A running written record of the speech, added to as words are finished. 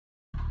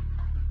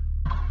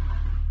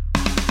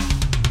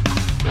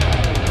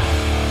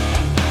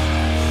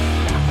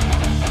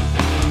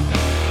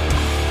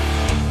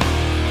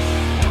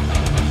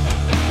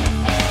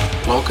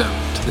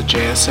the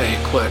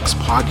JSA Clicks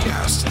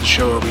podcast, the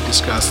show where we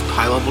discuss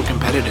high-level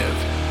competitive,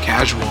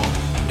 casual,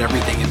 and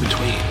everything in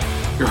between.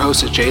 Your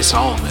host is Jay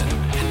Solomon,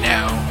 and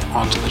now,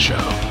 on to the show.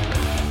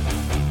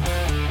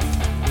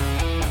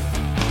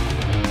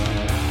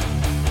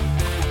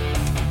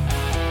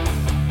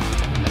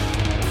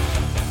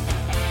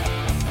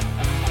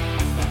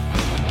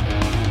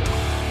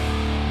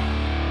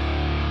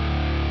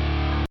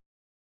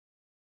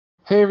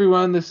 Hey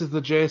everyone, this is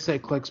the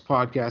JSA Clicks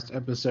podcast,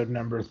 episode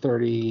number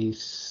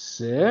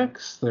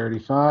 36,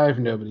 35,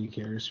 nobody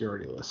cares, you're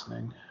already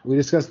listening. We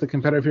discuss the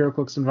competitive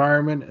HeroClix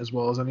environment, as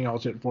well as any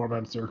alternate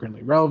formats that are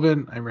currently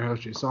relevant. I'm your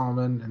host, Jay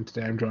Solomon, and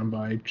today I'm joined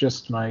by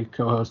just my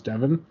co-host,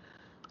 Devin,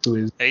 who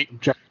is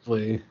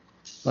objectively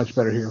much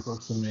better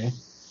HeroClix than me.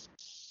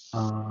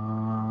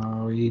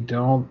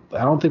 I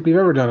don't think we've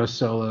ever done a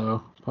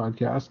solo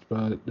podcast,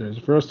 but there's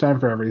a first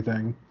time for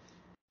everything.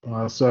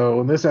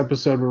 So in this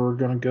episode, we're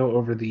going to go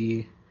over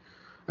the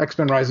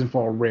X-Men Rise and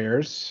Fall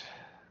rares,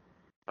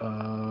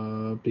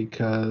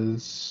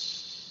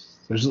 because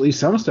there's at least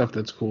some stuff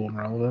that's cool and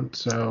relevant.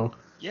 So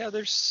yeah,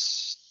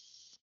 there's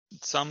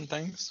some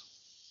things.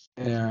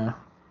 Yeah.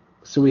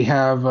 So we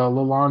have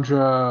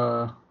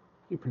Lilandra. How do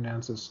you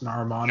pronounce this?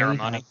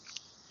 Naramani.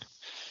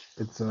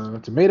 It's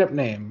a made-up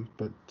name,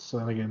 but so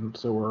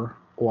we're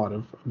a lot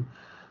of them.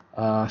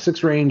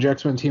 6 range,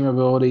 X-Men team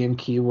ability and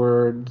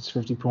keywords,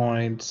 50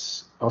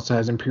 points. Also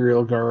has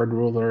Imperial Guard,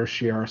 Ruler,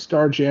 Shi'ar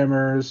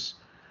Starjammers.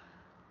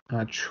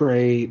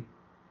 Trait.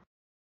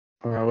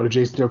 What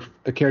adjacent to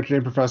a character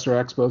named Professor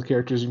X, both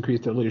characters increase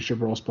their leadership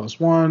rolls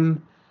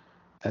 +1.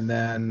 And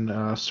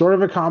then sort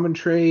of a common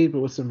trait,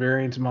 but with some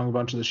variance among a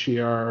bunch of the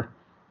Shi'ar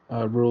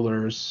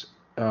rulers.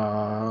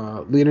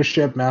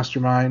 Leadership,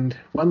 Mastermind.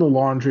 When the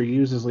Lilandra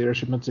uses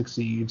leadership and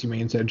succeeds, you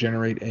may instead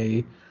generate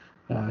a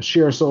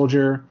Shi'ar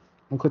soldier.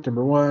 On click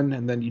number 1,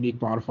 and then unique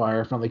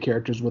modifier, friendly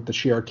characters with the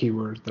Shi'ar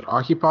keywords that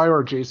occupy or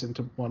adjacent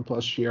to 1+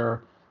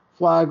 Shi'ar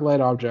flag, light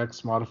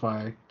objects,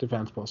 modify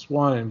defense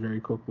 +1, and very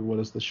quickly, what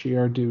does the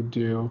Shi'ar dude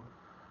do?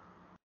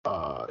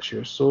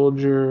 Shi'ar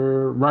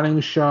soldier,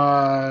 running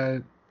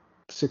shot,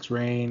 6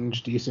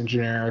 range, decent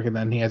generic, and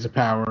then he has a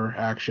power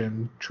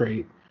action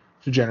trait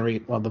to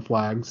generate one of the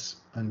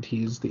flags, and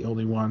he's the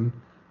only one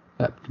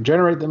that can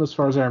generate them as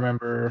far as I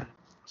remember.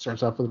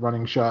 Starts off with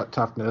running shot,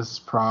 toughness,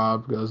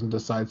 prob, goes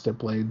into sidestep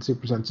blade,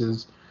 super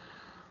senses,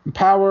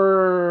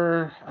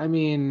 power. I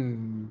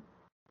mean,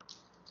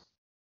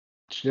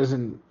 she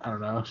doesn't. I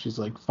don't know. She's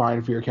like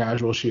fine for your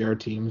casual Shi'ar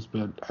teams,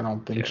 but I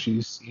don't think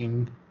she's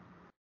seen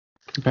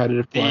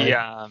competitive play.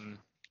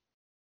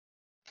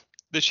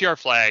 The Shi'ar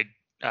flag.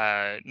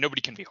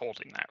 Nobody can be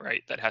holding that,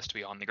 right? That has to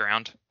be on the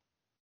ground.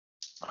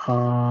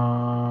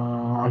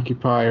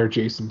 Occupy or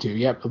adjacent to.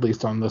 Yep, at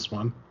least on this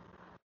one.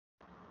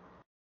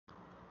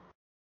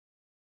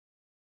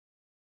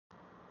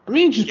 I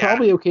mean, she's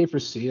probably okay for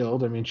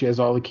sealed. I mean, she has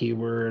all the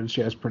keywords.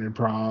 She has printed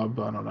prob.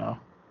 I don't know.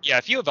 Yeah,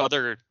 if you have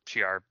other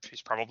Shi'ar,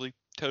 she's probably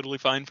totally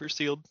fine for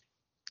sealed.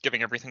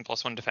 Giving everything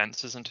 +1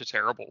 defense isn't a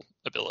terrible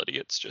ability.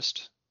 It's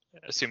just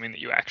assuming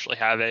that you actually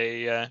have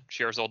a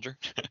Shi'ar soldier.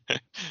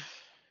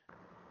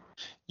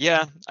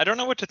 Yeah, I don't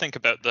know what to think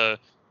about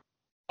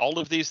all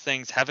of these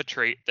things have a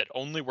trait that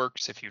only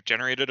works if you've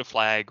generated a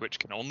flag, which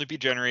can only be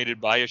generated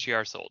by a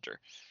Shi'ar soldier.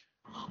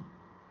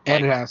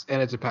 And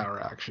it's a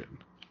power action.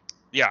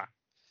 Yeah.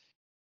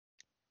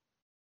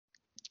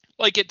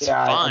 Like, it's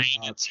fine.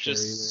 It's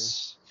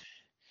just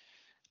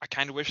I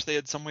kind of wish they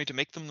had some way to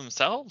make them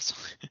themselves.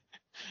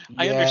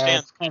 I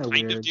understand they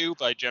kind of do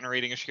by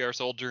generating a Shi'ar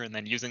soldier and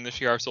then using the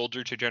Shi'ar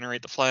soldier to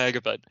generate the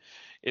flag, but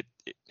it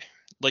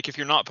like if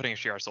you're not putting a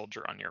Shi'ar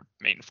soldier on your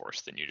main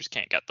force, then you just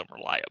can't get them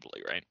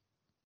reliably, right?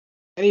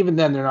 And even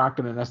then, they're not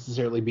going to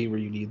necessarily be where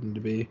you need them to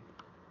be.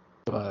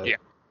 But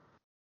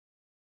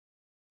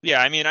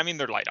yeah. I mean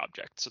they're light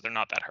objects, so they're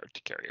not that hard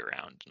to carry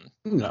around.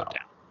 No.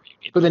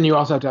 But then you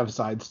also have to have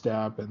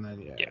sidestep, and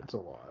then it's a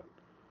lot.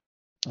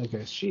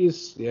 Okay,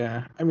 she's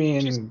I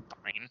mean, she's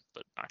fine,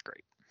 but not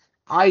great.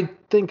 I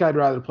think I'd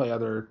rather play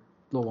other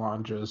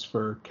Lilandras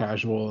for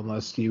casual,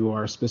 unless you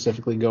are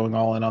specifically going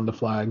all in on the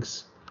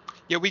flags.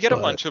 Yeah, we get a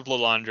bunch of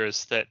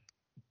Lilandras that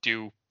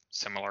do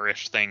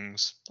similar-ish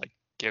things, like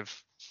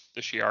give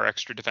the Shi'ar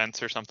extra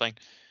defense or something.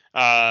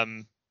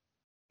 None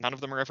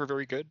of them are ever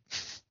very good.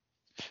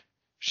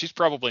 She's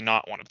probably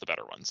not one of the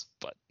better ones,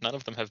 but none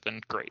of them have been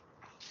great.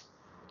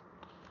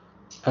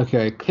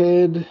 Okay,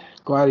 Kid,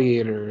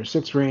 Gladiator,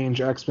 6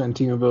 range, X-Men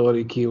team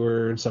ability,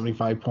 keyword,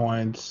 75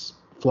 points,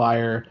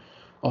 flyer.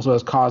 Also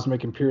has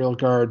Cosmic, Imperial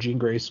Guard, Jean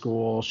Grey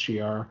School,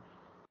 Shi'ar.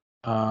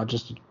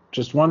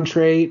 Just one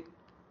trait.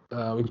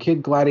 When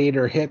Kid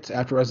Gladiator hits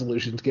after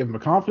resolutions, give him a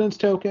confidence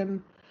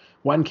token.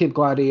 When Kid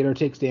Gladiator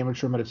takes damage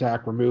from an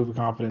attack, remove a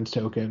confidence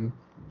token.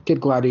 Kid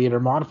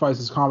Gladiator modifies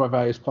his combat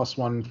values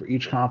 +1 for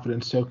each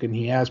confidence token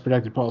he has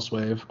protected Pulse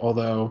Wave,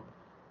 although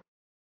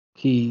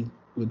he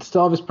would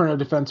still have his printed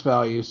defense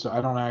value, so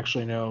I don't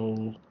actually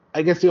know.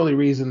 I guess the only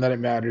reason that it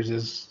matters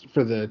is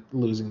for the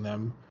losing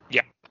them.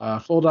 Yeah.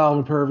 Full Dial of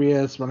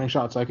Impervious, Running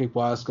Shot, Psychic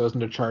Blast, goes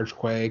into Charge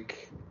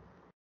Quake.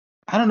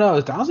 I don't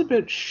know. That was a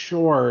bit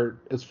short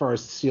as far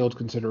as sealed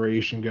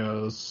consideration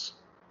goes.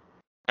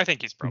 I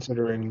think he's probably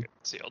considering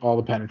sealed. All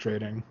the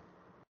penetrating.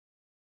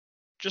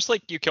 Just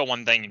like you kill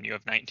one thing and you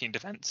have 19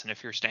 defense, and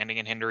if you're standing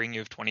and hindering, you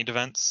have 20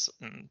 defense,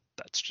 and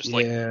that's just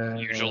like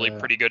usually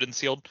pretty good in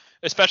sealed,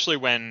 especially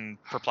when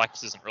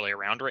Perplex isn't really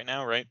around right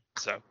now, right?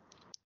 So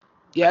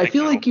yeah, I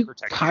feel like you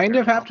kind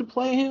of have to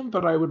play him,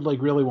 but I would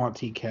like really want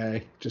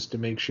TK just to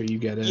make sure you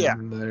get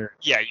in there.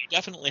 Yeah, you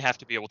definitely have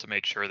to be able to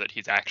make sure that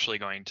he's actually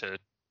going to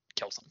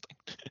kill something.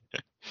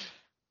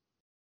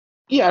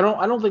 Yeah,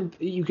 I don't think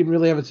you can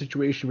really have a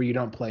situation where you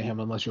don't play him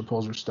unless your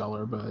pulls are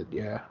stellar. But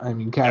yeah, I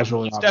mean,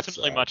 casually, he's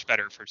definitely much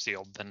better for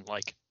sealed than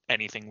like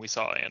anything we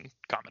saw in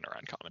common or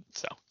uncommon.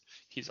 So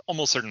he's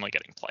almost certainly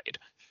getting played.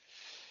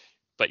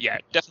 But yeah,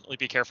 definitely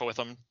be careful with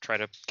him. Try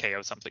to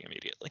KO something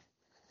immediately.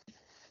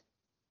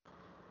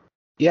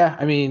 Yeah,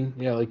 I mean,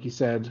 yeah, like you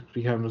said,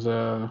 becomes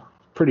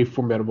pretty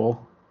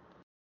formidable.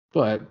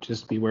 But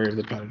just be wary of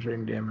the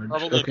penetrating damage.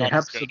 Probably not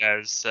as good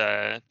as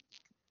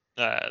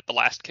the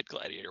last Kid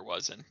Gladiator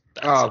was in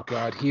that. Oh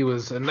god, he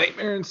was a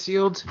nightmare in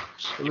sealed.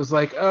 It was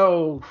like,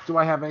 oh, do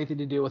I have anything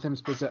to do with him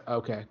specific?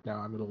 Okay, no,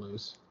 I'm gonna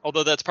lose.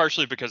 Although that's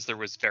partially because there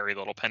was very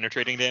little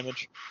penetrating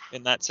damage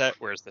in that set,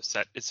 whereas this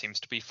set it seems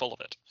to be full of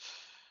it.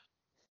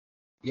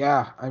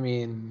 Yeah, I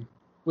mean,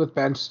 with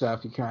bench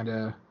stuff, you kind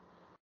of.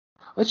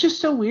 It's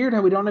just so weird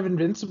how we don't have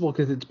Invincible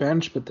because it's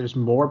bench, but there's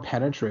more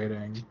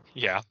penetrating.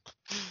 Yeah.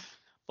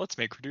 Let's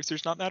make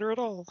reducers not matter at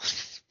all.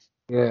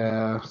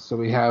 Yeah, so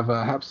we have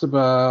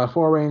Hepzibah,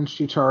 4 range,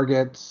 2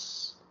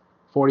 targets,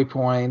 40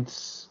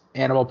 points,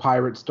 Animal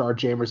Pirate,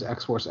 Starjammers,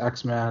 X-Force,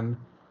 X-Men,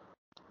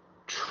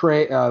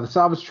 the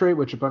Salvage trait,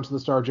 which a bunch of the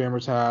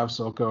Starjammers have,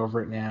 so I'll go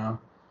over it now.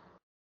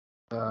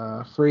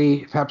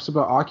 Free, if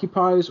Hepzibah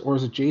occupies or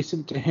is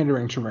adjacent to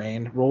hindering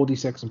terrain, roll a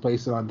d6 and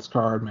place it on this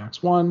card,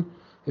 max 1.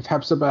 If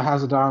Hepzibah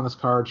has a die on this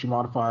card, she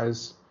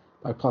modifies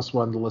by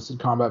 +1 the listed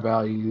combat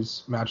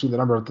values, matching the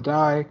number of the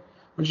die.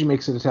 When she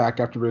makes an attack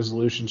after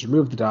resolutions,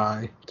 remove the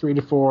die. 3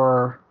 to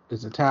 4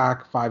 is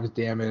attack, 5 is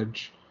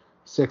damage,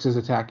 6 is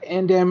attack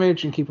and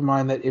damage, and keep in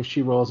mind that if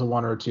she rolls a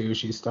 1 or a 2,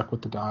 she's stuck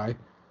with the die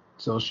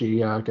until she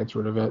gets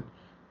rid of it.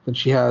 Then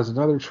she has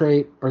another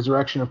trait,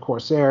 Resurrection of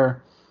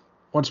Corsair.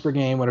 Once per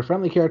game, when a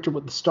friendly character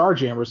with the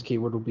Starjammers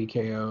keyword will be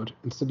KO'd,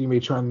 instead you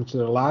may turn them to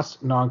their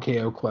last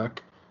non-KO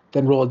click,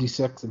 then roll a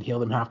d6 and heal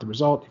them half the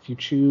result. If you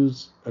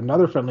choose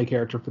another friendly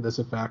character for this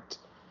effect,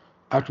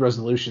 after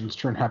resolutions,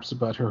 turn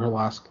Hepzibah to her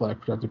last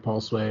click, Protected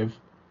Pulse Wave.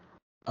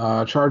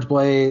 Charge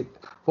Blade,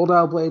 full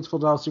dial blades, full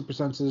dial super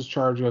senses,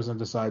 charge goes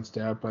into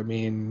sidestep. I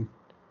mean,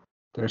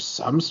 there's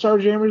some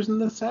Starjammers in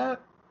this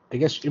set. I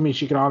guess,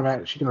 she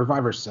can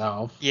revive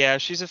herself. Yeah,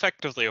 she's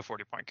effectively a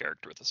 40-point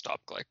character with a stop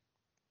click.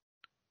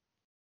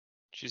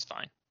 She's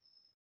fine.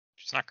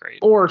 She's not great.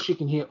 Or she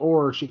can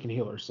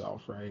heal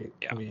herself, right?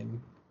 Yeah. I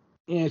mean,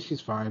 yeah, she's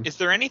fine. Is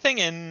there anything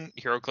in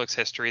HeroClix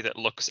history that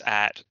looks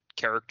at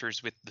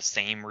characters with the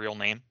same real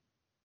name?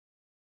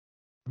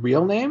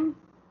 Real name?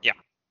 Yeah.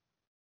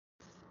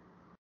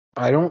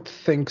 I don't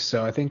think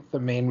so. I think the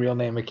main real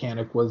name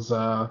mechanic was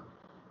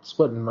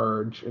split and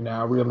merge, and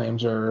now real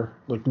names are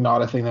like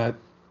not a thing that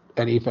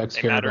any effects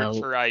care about.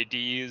 For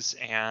IDs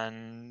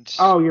and.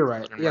 Oh, you're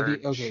right. Yeah.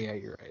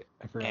 You're right.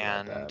 I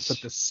forgot about that.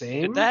 But the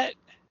same.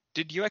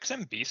 Did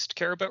UXM Beast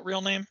care about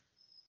real name?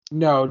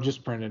 No,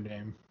 just printed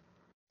name.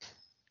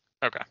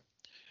 Okay.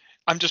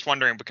 I'm just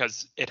wondering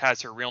because it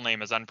has her real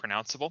name as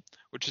unpronounceable,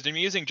 which is an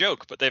amusing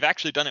joke, but they've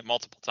actually done it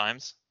multiple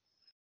times.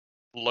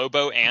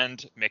 Lobo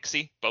and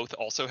Mixie both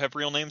also have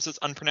real names as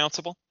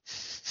unpronounceable.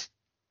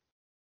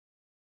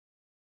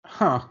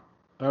 Huh.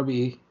 That'd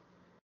be.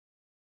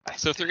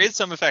 So if there is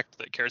some effect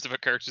that cares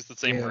about characters with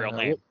the same real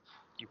name,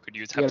 you could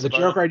use Hepzibah. Yeah,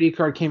 the Joker ID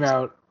card came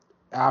out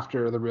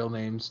after the real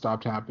name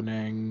stopped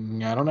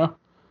happening. I don't know.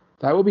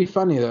 That would be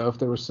funny, though, if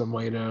there was some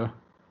way to...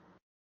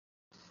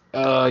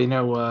 you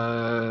know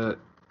what?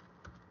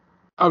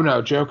 Oh,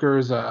 no. Joker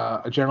is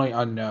generally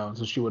unknown,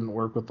 so she wouldn't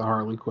work with the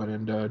Harley Quinn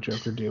and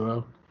Joker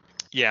duo.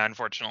 Yeah,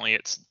 unfortunately,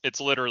 it's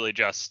literally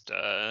just...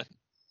 I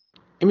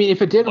mean,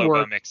 if it did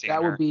work,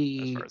 that would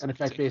be an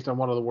effect based on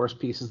one of the worst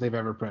pieces they've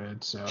ever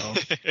printed, so...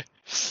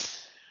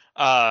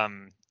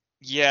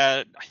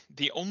 Yeah,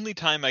 the only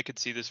time I could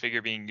see this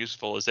figure being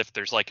useful is if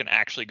there's like an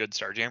actually good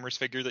Starjammers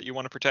figure that you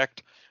want to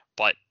protect,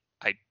 but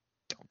I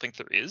don't think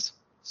there is,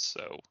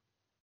 so...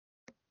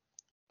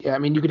 Yeah, I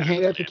mean, you can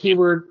hang out the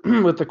keyword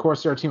with the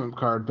Corsair team-up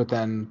card, but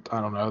then, I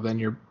don't know, then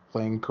you're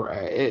playing...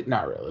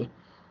 not really.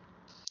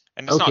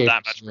 And it's not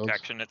that much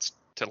protection, it's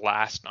to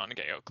last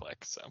non-KO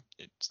click, so...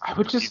 I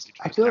would just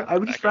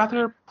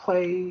rather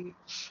play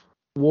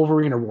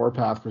Wolverine or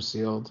Warpath for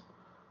sealed.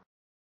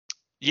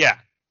 Yeah.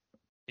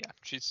 Yeah,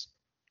 she's,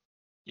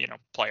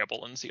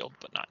 playable and sealed,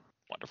 but not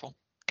wonderful.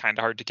 Kind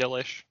of hard to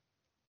kill-ish.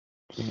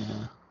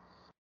 Yeah.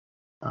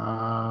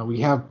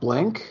 We have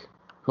Blink,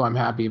 who I'm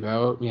happy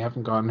about. We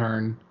haven't gotten her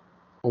in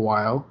a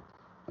while.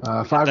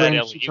 5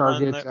 range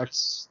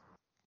targets.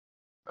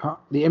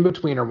 The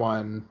in-betweener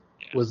one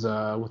was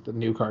with the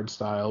new card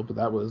style, but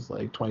that was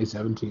like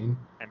 2017.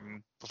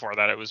 And before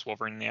that, it was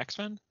Wolverine and the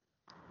X-Men?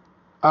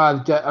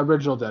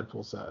 Original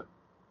Deadpool set.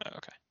 Oh,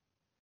 okay.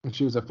 And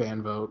she was a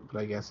fan vote,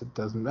 but I guess it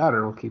doesn't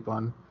matter. We'll keep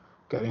on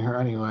getting her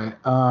anyway.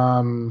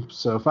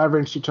 So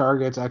 5-range 2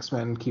 targets,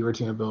 X-Men, keyword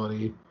team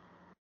ability,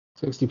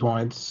 60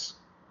 points.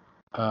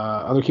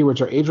 Other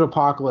keywords are Age of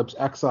Apocalypse,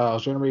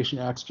 Exiles, Generation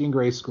X, Jean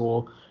Grey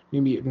School,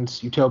 New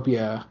Mutants,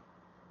 Utopia.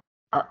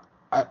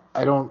 I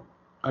don't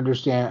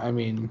understand. I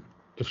mean,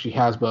 if she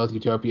has both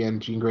Utopia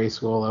and Jean Grey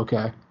School,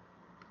 okay.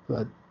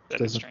 But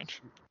that is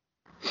strange.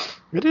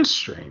 It is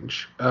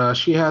strange.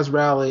 She has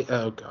Rally.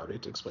 Oh, God, I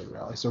have to explain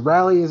Rally. So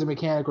Rally is a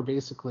mechanic where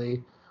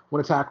basically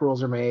when attack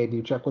rolls are made,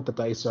 you check what the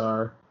dice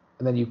are,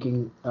 and then you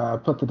can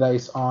put the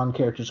dice on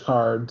characters'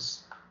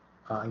 cards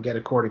and get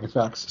according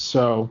effects.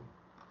 So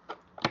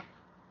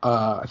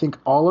I think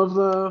all of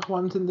the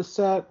ones in the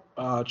set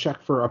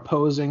check for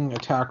opposing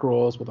attack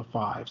rolls with a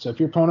 5. So if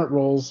your opponent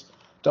rolls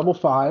double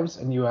 5s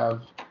and you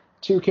have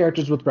 2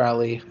 characters with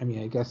Rally, I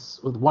mean, I guess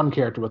with 1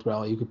 character with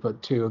Rally, you could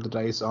put 2 of the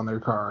dice on their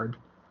card.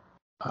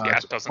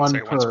 It doesn't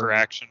say once per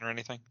action or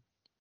anything.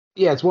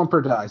 Yeah, it's 1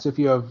 per die. So if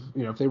you have,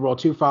 if they roll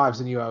 2 5s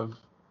and you have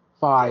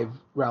 5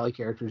 Rally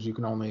characters, you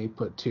can only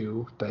put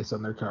 2 dice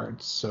on their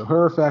cards. So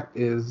her effect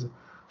is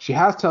she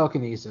has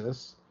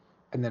telekinesis,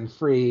 and then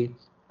free.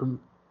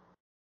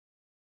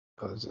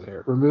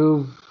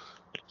 Remove.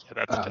 Yeah,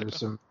 that's there's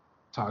some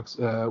talks.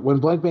 When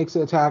blank makes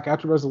an attack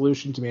after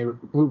resolution, to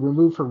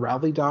remove her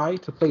Rally die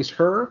to place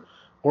her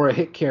or a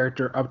hit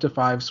character up to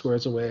 5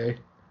 squares away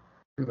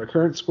from the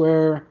current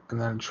square, and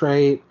then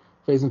trait,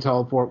 phasing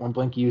teleport. When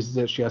Blink uses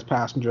it, she has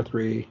passenger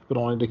 3, but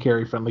only to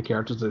carry friendly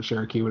characters that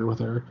share a keyword with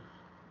her.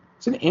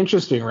 It's an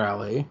interesting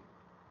Rally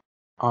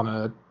on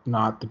a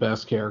not the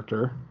best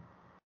character.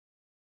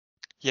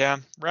 Yeah,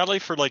 Rally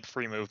for like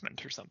free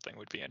movement or something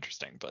would be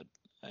interesting, but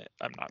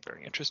I'm not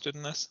very interested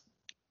in this.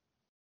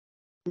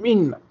 I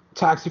mean,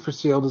 Taxi for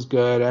Sealed is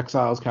good,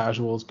 Exiles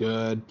Casual is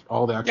good,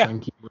 all the X-Men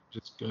keywords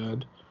is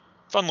good.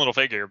 Fun little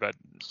figure, but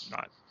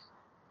not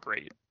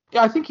great.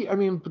 Yeah, I think, so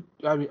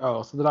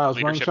the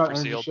dials, Running Shot,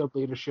 Energy Sealed. Shield,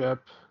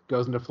 Leadership,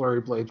 goes into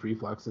Flurry, Blades,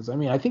 Reflexes. I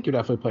mean, I think you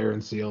definitely play her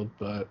in Sealed,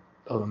 but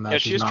other than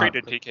that, she has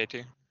traded PK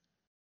too.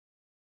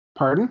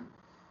 Pardon?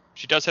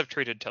 She does have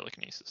traded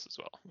telekinesis as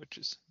well, which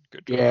is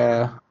good.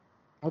 Yeah.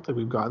 I don't think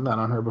we've gotten that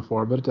on her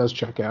before, but it does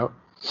check out.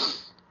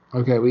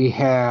 Okay, we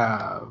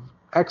have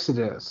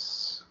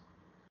Exodus.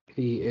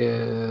 He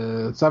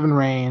is 7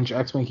 range,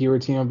 X-Men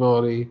keyword team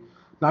ability,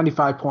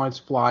 95 points,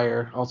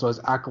 flyer. Also has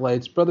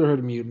Acolytes, Brotherhood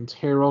of Mutants,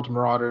 Herald,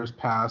 Marauders,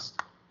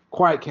 Past,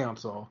 Quiet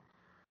Council.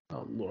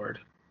 Oh, Lord.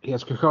 He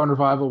has Krakoan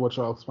Revival, which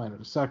I'll explain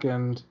in a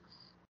second.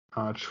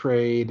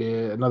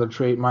 Another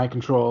trait, Mind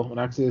Control. When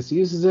Exodus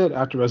uses it,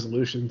 after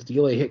resolutions,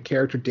 deal a hit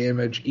character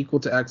damage equal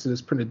to Exodus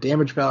printed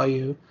damage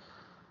value.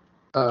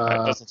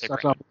 Doesn't say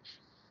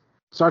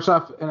starts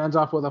off and ends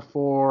off with a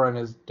 4, and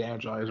his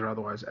damage values are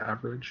otherwise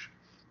average.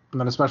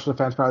 And then a special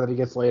defense power that he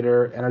gets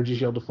later, Energy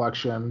Shield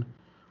Deflection.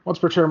 Once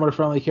per turn, when a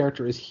friendly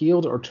character is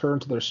healed or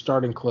turned to their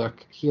starting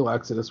click, heal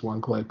Exodus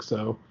 1 click.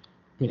 So,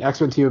 I mean,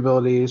 X-Men team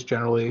abilities,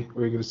 generally,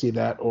 where you're going to see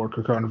that, or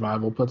Krakoan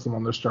Revival puts them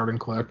on their starting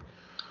click.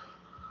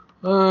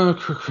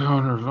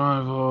 Krakoan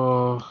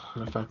Revival.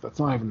 In fact, that's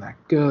not even that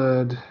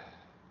good.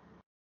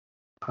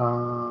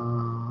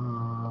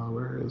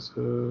 Where is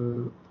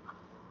it?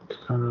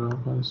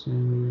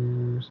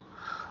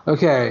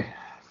 Okay.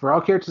 For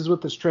all characters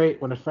with this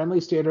trait, when a friendly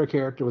standard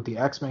character with the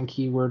X-Men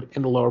keyword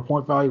and a lower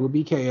point value would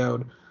be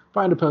KO'd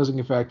by an opposing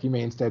effect, you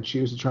may instead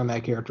choose to turn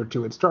that character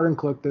to its starting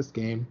click this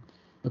game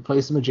and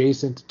place them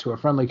adjacent to a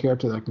friendly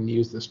character that can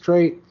use this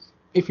trait.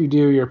 If you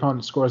do, your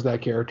opponent scores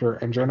that character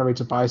and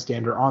generates a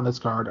bystander on this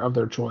card of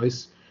their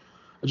choice.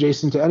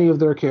 Adjacent to any of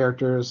their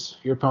characters,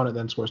 your opponent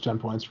then scores 10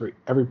 points for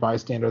every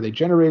bystander they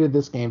generated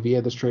this game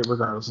via this trait,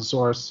 regardless of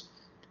source.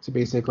 So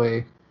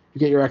basically, you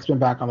get your X-Men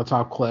back on the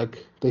top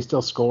click, they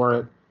still score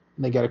it,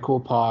 and they get a cool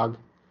pog.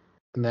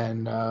 And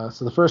then,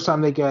 so the first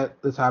time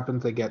this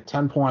happens, they get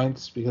 10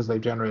 points because they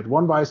generated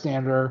 1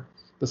 bystander.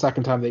 The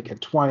second time they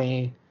get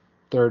 20,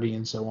 30,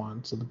 and so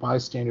on. So the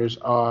bystanders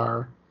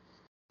are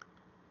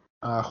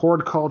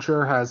Horde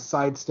Culture has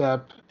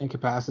Sidestep,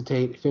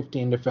 Incapacitate,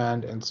 15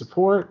 Defend, and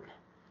Support.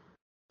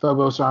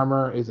 Phobos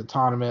Armor is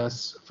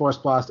Autonomous. Force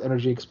Blast,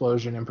 Energy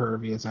Explosion,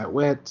 Impervious at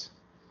Wit.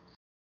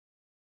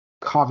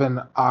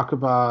 Coven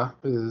Akaba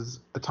is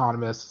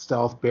Autonomous,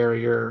 Stealth,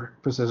 Barrier,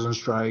 Precision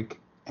Strike,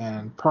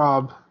 and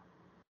Prob.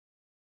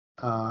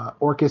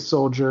 Orcus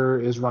Soldier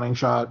is Running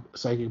Shot,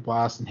 Psychic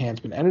Blast,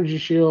 Enhancement, Energy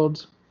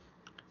Shield.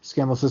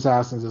 Skinless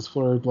Assassins is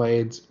Flurry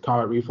Blades,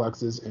 Combat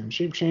Reflexes, and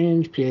Shape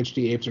Change.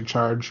 PhD Apes are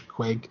Charge,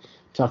 Quake,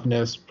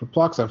 Toughness,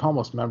 Perplex. I've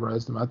almost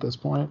memorized them at this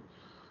point.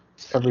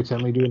 Every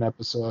time we do an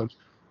episode.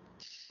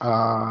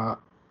 Let's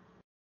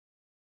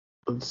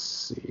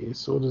see.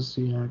 So what does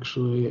he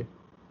actually...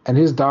 And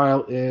his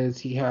dial is,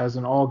 he has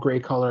an all gray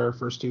color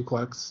first 2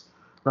 clicks,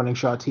 Running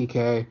Shot,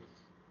 TK,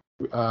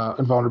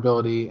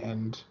 Invulnerability,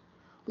 and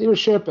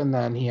Leadership, and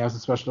then he has a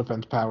special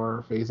defense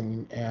power,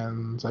 Phasing,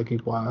 and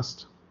Psychic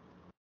Blast.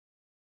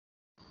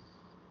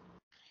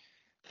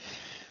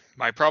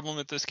 My problem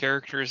with this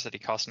character is that he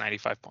costs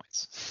 95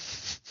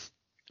 points.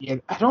 Yeah,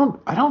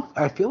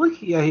 I feel like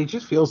he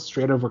just feels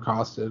straight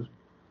overcosted.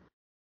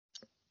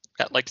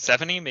 At like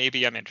 70,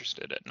 maybe I'm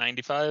interested. At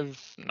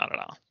 95, not at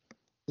all.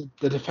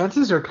 The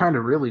defenses are kind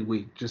of really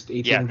weak. Just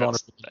 18 Yeah,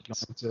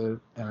 vulnerability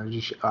to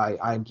energy.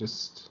 I'm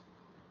just.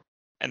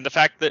 And the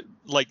fact that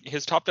like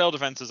his top dial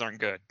defenses aren't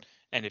good,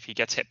 and if he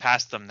gets hit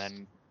past them,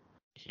 then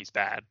he's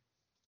bad.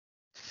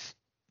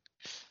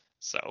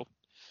 So.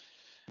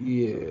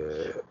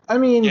 Yeah, I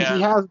mean, Yeah.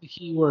 he has the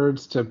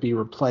keywords to be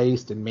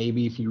replaced, and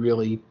maybe if you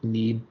really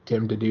need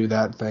him to do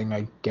that thing,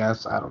 I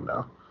guess I don't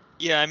know.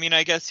 Yeah, I mean,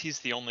 I guess he's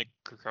the only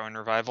Krakoan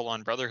revival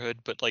on Brotherhood,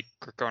 but like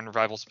Krakoan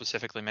revival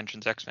specifically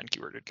mentions X-Men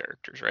keyworded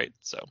characters, right?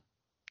 So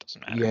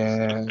doesn't matter.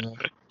 Yeah,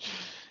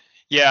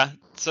 Yeah,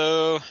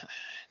 so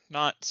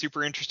not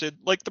super interested.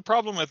 Like the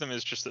problem with him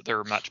is just that there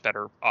are much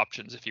better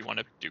options if you want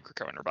to do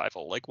Krakoan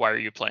revival. Like, why are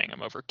you playing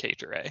him over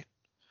K-Ray?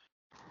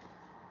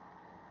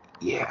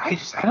 yeah. I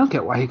don't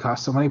get why he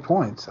costs so many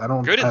points.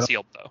 Good in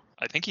sealed though.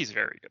 I think he's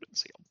very good in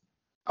sealed.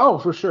 Oh,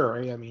 for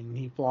sure. I mean,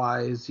 he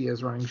flies. He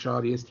has running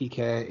shot. He has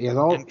TK. He has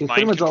all. And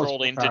mind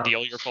control in to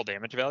deal your full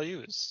damage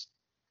value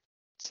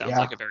sounds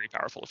like a very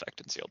powerful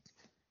effect in sealed.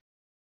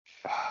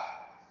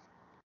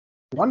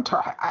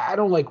 I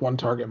don't like one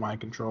target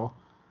mind control.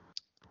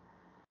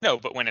 No,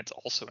 but when it's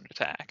also an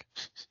attack.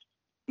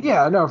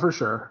 Yeah, no, for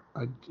sure.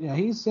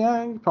 He's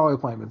probably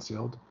playing mid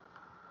sealed.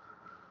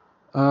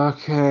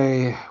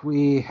 Okay,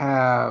 we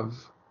have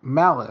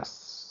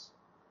Malice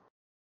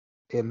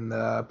in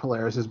the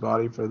Polaris'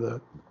 body for the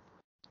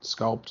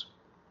sculpt.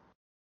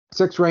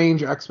 6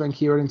 range, X-Men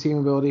keyword and team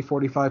ability,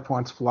 45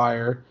 points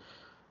flyer.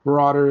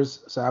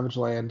 Marauders, Savage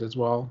Land as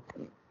well.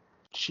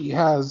 She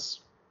has.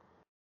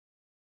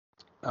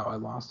 Oh, I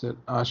lost it.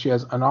 She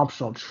has an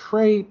optional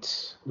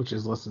trait, which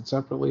is listed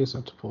separately, so I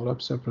have to pull it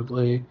up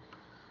separately.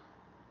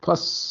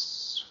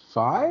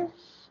 +5?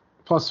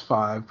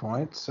 +5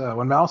 points.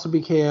 When Malice will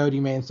be KO'd,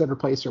 you may instead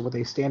replace her with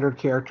a standard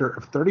character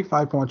of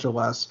 35 points or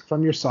less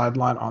from your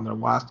sideline on their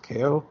last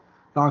KO,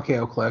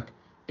 non-KO click.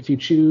 If you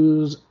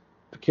chose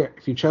a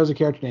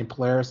character named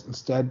Polaris,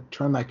 instead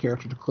turn that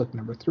character to click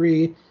number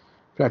 3,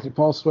 Protected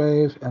Pulse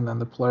Wave, and then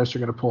the Polaris you're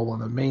going to pull in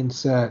the main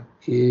set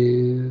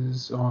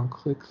is on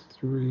click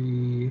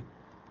 3.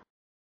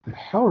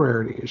 How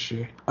rarity is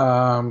she?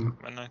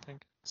 I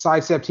think.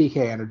 Sidestep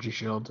TK Energy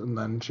Shield, and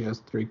then she has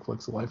 3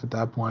 clicks of life at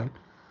that point.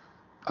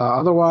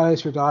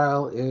 Otherwise, her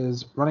dial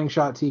is Running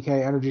Shot TK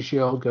Energy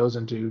Shield, goes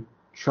into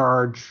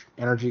Charge,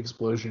 Energy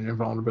Explosion,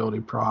 Invulnerability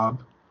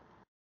Prob.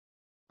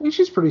 I mean,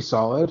 she's pretty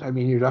solid. I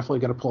mean, you're definitely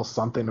going to pull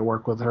something to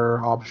work with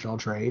her optional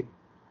trait.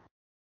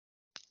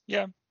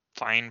 Yeah,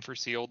 fine for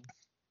sealed.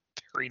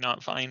 Very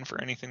not fine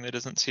for anything that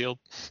isn't sealed.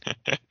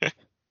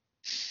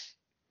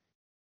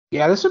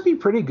 Yeah, this would be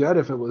pretty good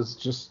if it was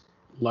just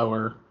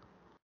lower.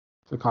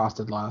 If it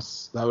costed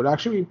less. That would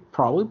actually be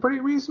probably pretty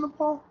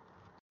reasonable.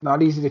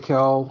 Not easy to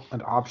kill,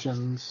 and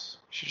options.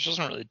 She just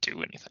doesn't really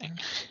do anything.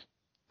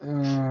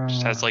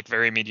 Just has like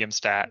very medium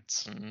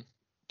stats, and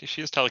she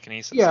has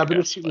telekinesis. Yeah, but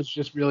if she was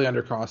just really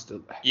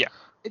undercosted. Yeah.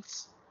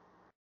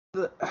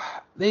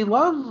 They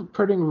love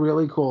putting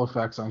really cool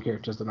effects on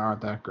characters that aren't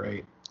that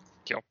great.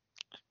 Yep.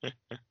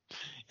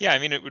 Yeah, I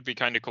mean, it would be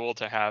kind of cool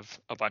to have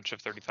a bunch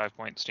of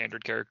 35-point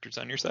standard characters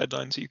on your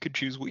sideline, so you could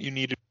choose what you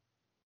needed.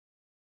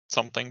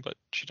 Something, but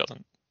she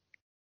doesn't.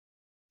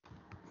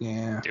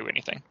 Yeah. Do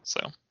anything.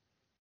 So.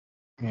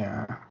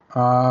 Yeah.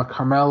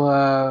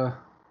 Carmella.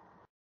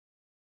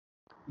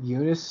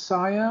 Eunice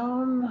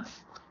Scion.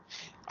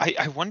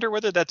 I wonder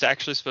whether that's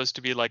actually supposed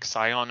to be like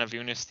Scion of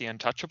Eunice the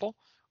Untouchable,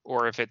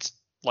 or if it's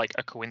like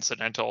a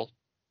coincidental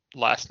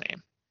last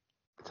name.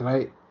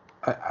 Did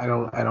I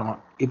don't.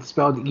 It's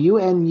spelled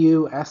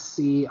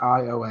Unuscione.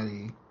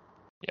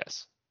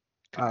 Yes.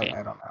 I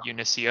don't know.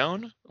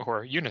 Unision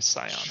or Eunice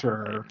Scion.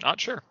 Sure. I'm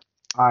not sure.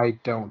 I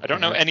don't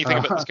know anything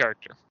about this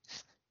character.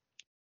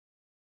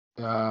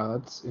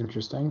 That's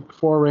interesting.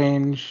 4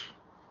 range.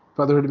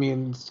 Brotherhood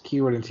means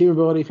keyword and team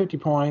ability, 50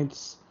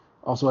 points.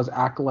 Also has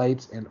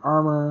acolytes and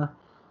armor.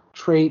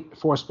 Trait,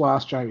 Force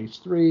Blast, Giant Reach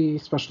 3.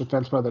 Special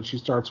defense mode that she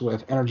starts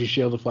with Energy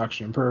Shield,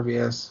 Deflection,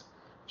 Impervious.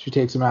 She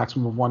takes a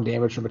maximum of 1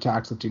 damage from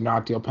attacks that do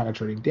not deal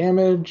penetrating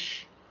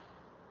damage.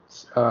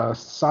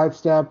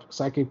 Sidestep,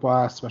 Psychic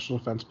Blast, Special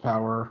Defense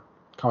Power,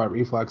 Combat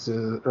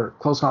Reflexes, or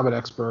Close Combat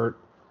Expert.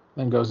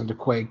 Then goes into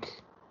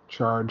Quake,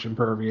 Charge,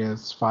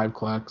 Impervious, 5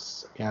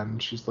 clicks,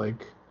 and she's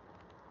like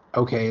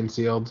okay and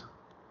sealed.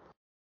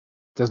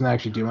 Doesn't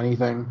actually do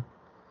anything.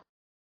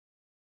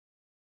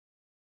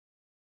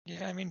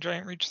 Yeah, I mean,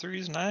 Giant Reach 3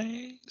 is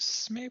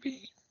nice,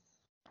 maybe.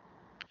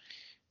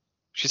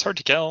 She's hard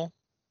to kill.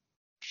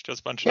 She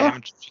does a bunch of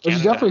damage.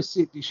 She's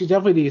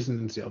definitely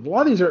decent in sealed. A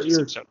lot of these are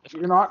you're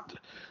not.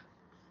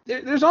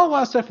 There's not a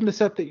lot of stuff in the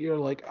set that you're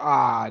like,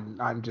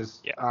 I'm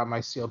just my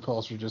sealed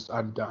pulls are just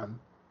I'm done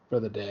for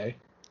the day.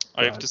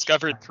 I've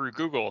discovered through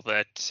Google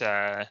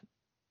that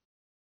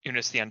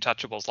Eunice the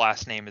Untouchable's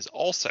last name is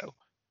also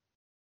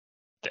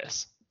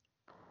this.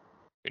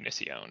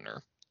 Unision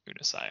or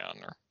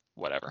Unision or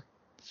whatever.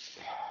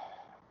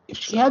 If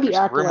she had the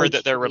acolyte rumored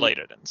that they're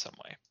related in some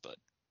way, but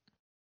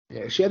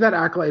Yeah, she had that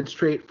Acolytes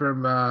trait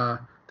from the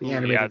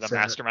animated the set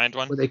mastermind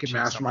one. where they could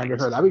mastermind her.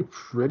 That'd be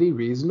pretty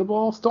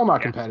reasonable. Still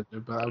not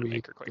competitive, but that'd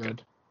be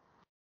good.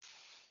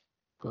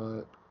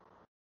 But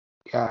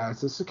yeah,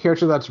 is this a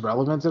character that's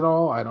relevant at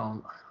all? I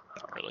don't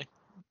Not really.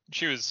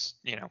 She was,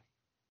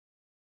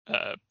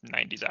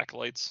 90s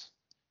Acolytes.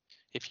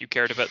 If you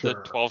cared about the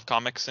 12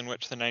 comics in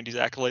which the 90s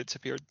Acolytes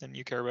appeared, then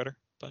you care about her.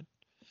 But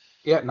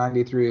yeah,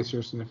 93 is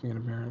her significant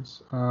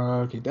appearance.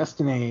 Okay,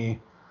 Destiny.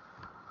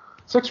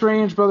 6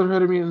 range,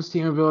 Brotherhood of Mutants,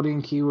 team ability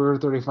and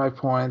keyword, 35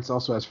 points.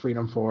 Also has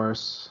Freedom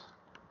Force.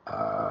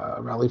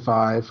 Rally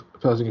 5,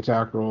 opposing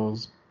attack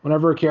rolls.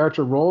 Whenever a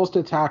character rolls to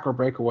attack or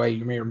break away,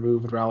 you may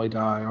remove a rally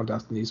die on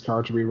Destiny's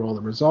card to reroll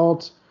the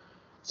result.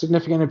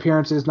 Significant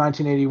appearances,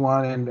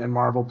 1981 and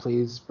Marvel,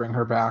 please bring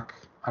her back.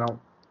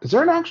 Is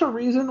there an actual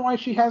reason why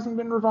she hasn't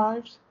been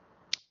revived?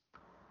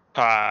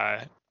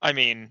 I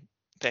mean,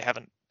 they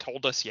haven't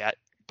told us yet,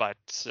 but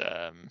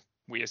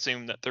we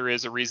assume that there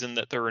is a reason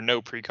that there are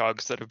no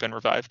precogs that have been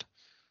revived.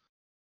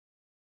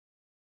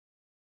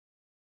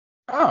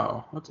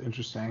 Oh, that's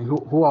interesting.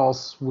 Who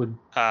else would?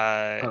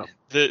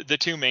 The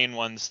two main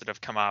ones that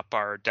have come up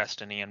are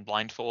Destiny and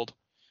Blindfold,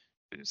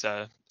 who's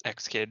a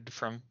ex-kid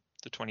from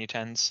the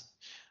 2010s.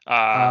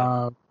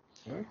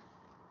 Okay.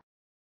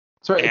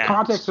 So the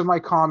context of my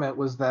comment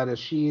was that if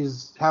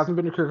hasn't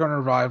been to Kirkon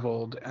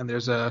revivaled, and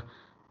there's a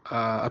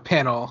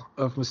panel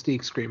of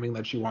Mystique screaming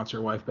that she wants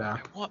her wife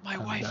back. I want my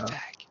wife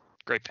back.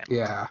 Great panel.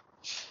 Yeah.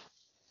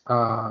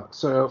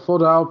 So full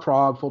dial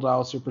prob, full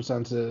dial super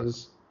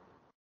senses,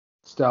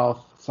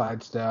 stealth,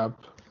 sidestep.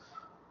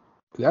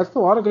 That's a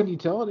lot of good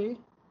utility.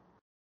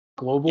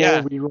 Global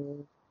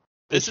reroll.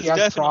 This is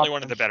definitely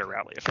one of the better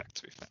rally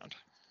effects we've found.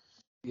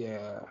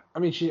 Yeah, I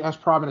mean she has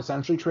prob and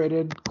essentially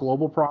traded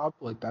global prob.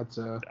 Like that's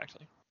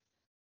exactly.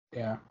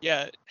 Yeah.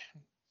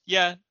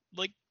 Yeah.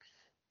 Like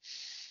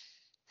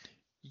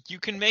you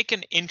can make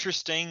an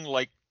interesting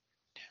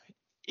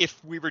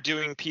if we were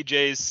doing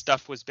PJ's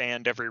stuff was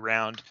banned every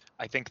round,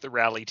 I think the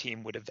rally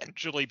team would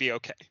eventually be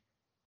okay.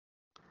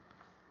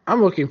 I'm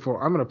going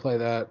to play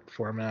that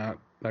format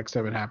next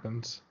time it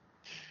happens.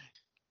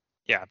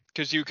 Yeah,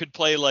 because you could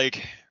play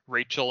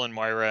Rachel and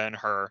Moira and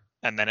her,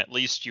 and then at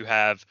least you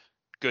have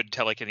good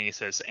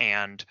telekinesis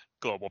and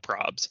global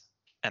probs,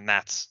 and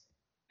that's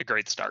a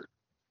great start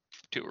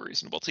to a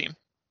reasonable team.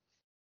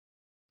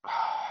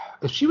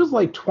 If she was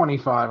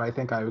 25, I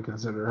think I would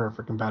consider her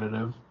for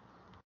competitive.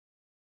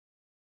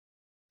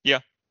 Yeah.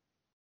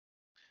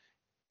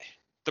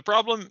 The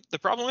problem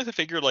with a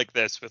figure like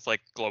this with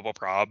global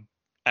prob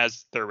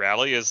as their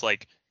rally is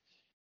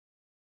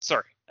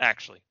sorry,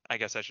 actually, I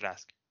guess I should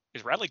ask,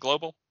 is rally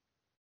global?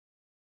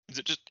 Is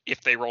it just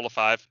if they roll a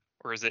 5,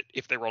 or is it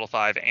if they roll a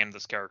 5 and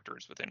this character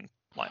is within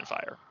line of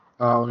fire?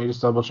 Let me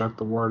just double check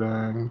the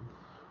wording.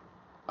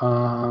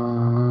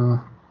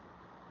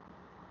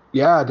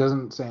 Yeah, it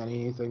doesn't say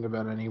anything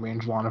about any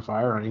range line of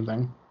fire or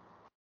anything.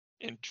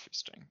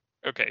 Interesting.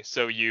 Okay,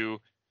 so your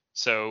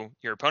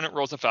opponent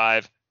rolls a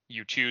 5,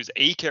 you choose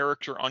a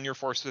character on your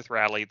force with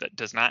rally that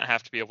does not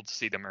have to be able to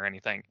see them or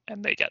anything,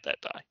 and they get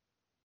that die.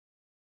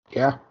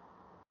 Yeah.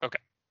 Okay.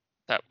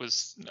 I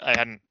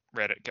hadn't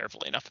read it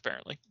carefully enough,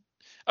 apparently.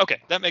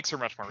 Okay, that makes her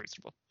much more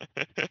reasonable.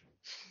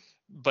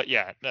 But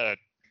yeah,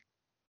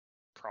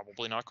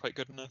 probably not quite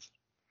good enough.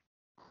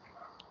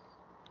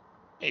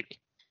 Maybe.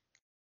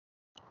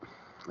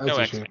 No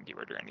X-Men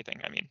keyword or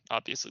anything. I mean,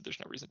 obviously there's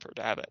no reason for her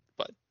to have it,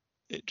 but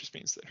it just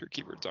means that her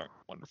keywords aren't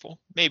wonderful.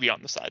 Maybe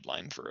on the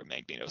sideline for a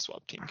Magneto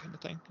swap team kind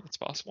of thing. It's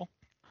possible.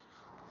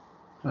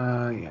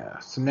 Yeah.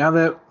 So now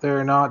that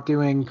they're not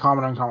doing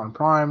common uncommon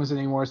primes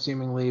anymore,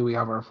 seemingly, we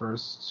have our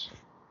first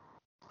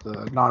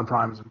the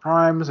non-primes and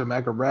primes.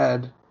 Omega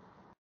Red,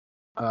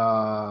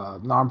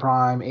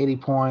 non-prime, 80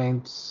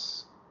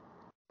 points,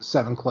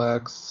 7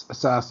 clicks.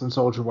 Assassin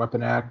Soldier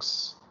Weapon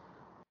X.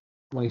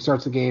 When he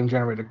starts the game,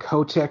 generate a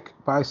Kotick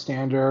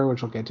bystander,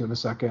 which we'll get to in a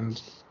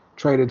second.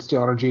 Traded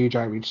Steel Energy,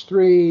 Giant Reach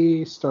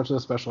 3, starts with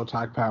a special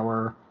attack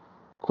power.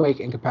 Quake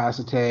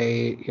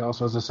Incapacitate. He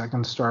also has a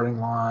second starting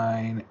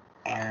line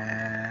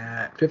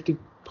at 50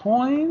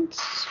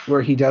 points,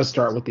 where he does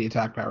start with the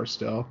attack power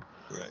still.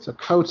 Right. So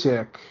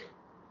Kotick,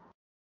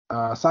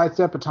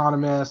 Sidestep,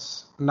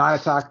 Autonomous, 9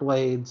 attack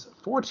blades,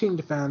 14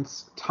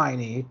 defense,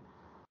 tiny.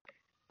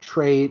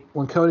 Trait,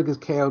 when Kotick is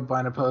KO'd by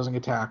an opposing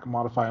attack,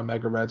 modify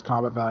Omega Red's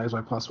combat values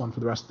by +1 for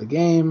the rest of the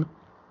game.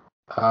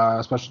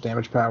 Special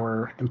damage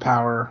power,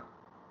 Empower,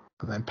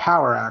 and then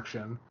power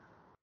action.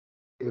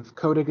 If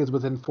Kotick is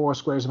within 4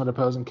 squares of an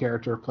opposing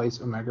character, place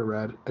Omega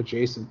Red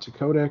adjacent to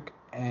Kotick,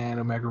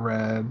 and Omega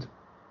Red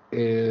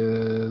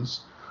is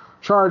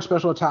charge,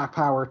 special attack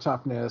power,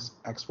 toughness,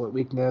 exploit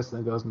weakness, and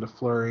then goes into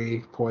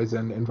flurry,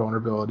 poison,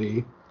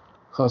 invulnerability,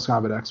 close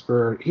combat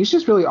expert. He's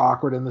just really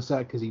awkward in the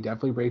set because he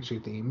definitely breaks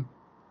your theme.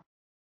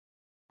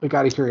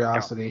 Out of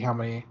curiosity, how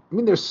many? I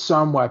mean, there's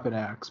some Weapon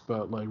X,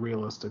 but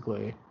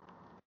realistically,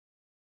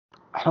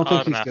 I don't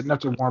think he's good enough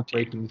to warrant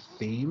breaking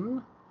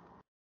theme.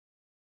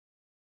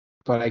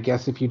 But I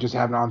guess if you just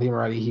have an on theme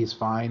already, he's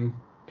fine.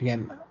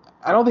 Again,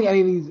 I don't think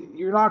any of these.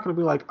 You're not going to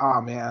be like,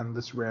 oh man,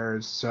 this rare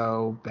is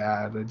so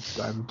bad.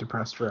 I'm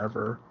depressed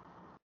forever.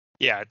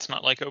 Yeah, it's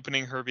not like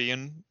opening Herbie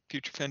in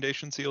Future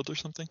Foundation sealed or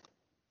something.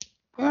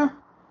 Yeah.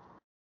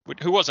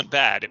 Who wasn't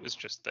bad. It was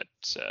just that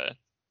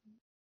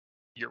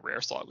your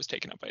rare slot was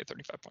taken up by a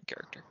 35-point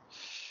character.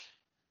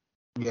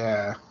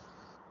 Yeah.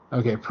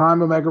 Okay,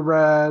 Prime Omega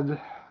Red,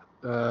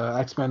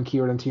 X-Men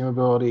keyword and team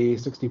ability,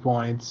 60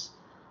 points.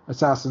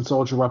 Assassin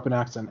Soldier, Weapon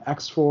X, and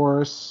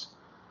X-Force.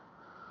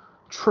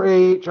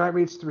 Trait, Giant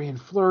Reach 3 and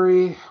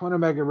Flurry. When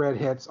Omega Red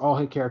hits, all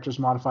hit characters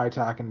modify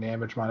attack and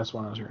damage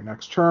 -1 on your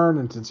next turn.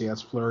 And since he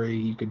has Flurry,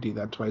 you could do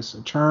that twice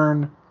a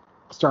turn.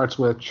 Starts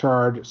with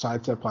Charge,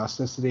 Sidestep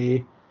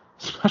Plasticity.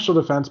 Special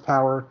Defense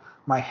Power.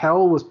 My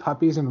hell was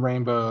Puppies and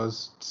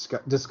Rainbows.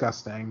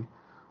 Disgusting.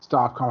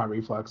 Stop Combat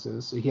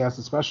Reflexes. So he has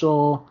the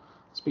special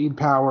Speed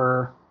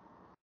Power.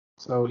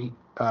 So he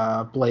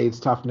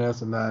Blades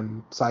Toughness, and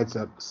then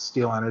Sidestep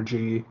Steel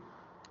Energy.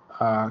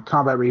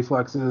 Combat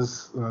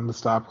Reflexes, and then the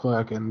stop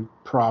click and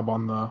prob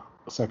on the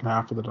second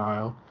half of the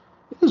dial.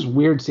 It is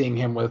weird seeing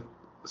him with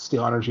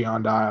Steel Energy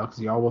on dial because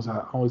he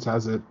always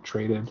has it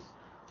traded.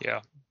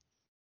 Yeah.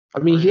 I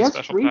mean, he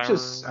has reach of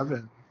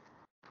 7.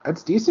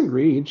 That's decent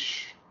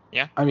reach.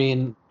 Yeah. I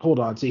mean, hold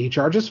on. See, he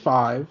charges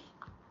 5,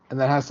 and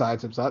then has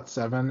sidesteps. So that's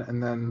 7,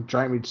 and then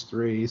Giant Reach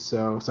 3.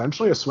 So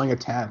essentially a swing of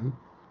 10.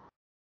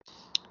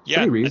 Yeah,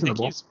 pretty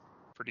reasonable. I think he's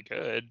pretty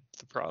good.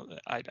 The problem,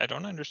 I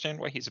don't understand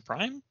why he's a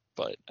prime,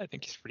 but I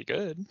think he's pretty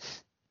good.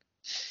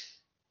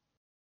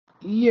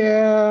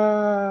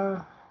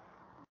 Yeah.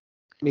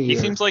 He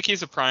seems like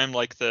he's a prime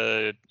like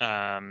the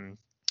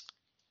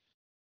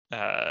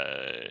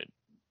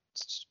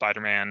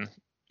Spider-Man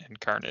and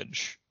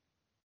Carnage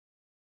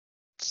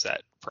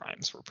set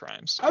primes were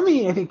primes. I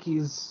mean, I think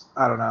he's.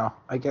 I don't know.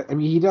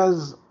 He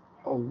does.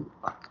 I don't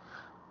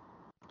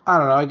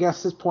know. I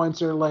guess his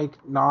points are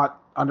like not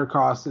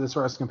undercosted as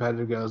far as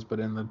competitive goes, but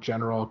in the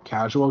general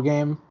casual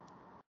game.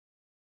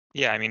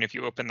 Yeah, I mean, if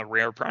you open the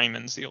rare prime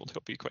and sealed,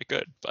 he'll be quite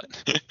good.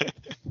 But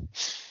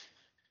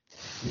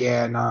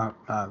yeah,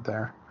 not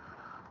there.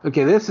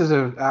 Okay, this is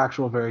an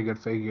actual very good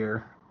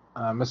figure.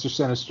 Mr.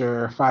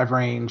 Sinister, 5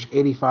 range,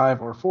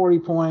 85 or 40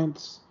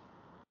 points.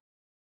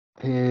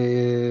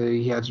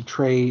 He has a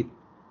trait.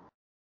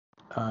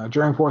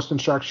 During force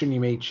construction, you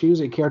may choose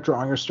a character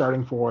on your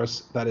starting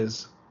force that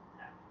is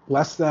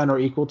less than or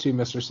equal to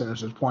Mr.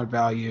 Sinister's point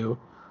value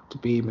to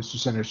be Mr.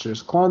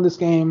 Sinister's clone this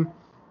game.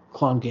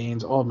 Clone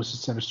gains all of Mr.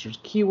 Sinister's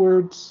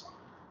keywords.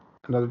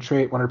 Another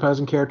trait, when an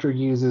opposing character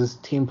uses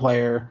team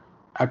player,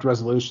 after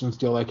resolutions,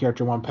 deal that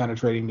character 1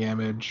 penetrating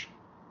damage.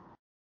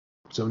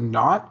 So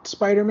not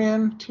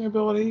Spider-Man team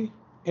ability,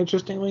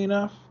 interestingly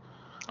enough.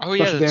 Oh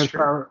yeah, that's true.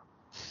 Power.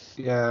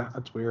 Yeah,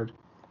 that's weird.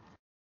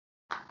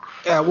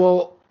 Yeah,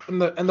 well, in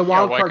the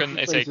wild why card couldn't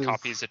they say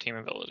copies a team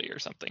ability or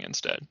something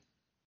instead?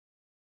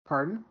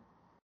 Pardon?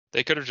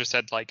 They could have just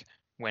said like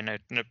when an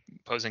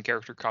opposing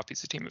character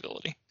copies a team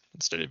ability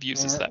instead of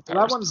uses that power.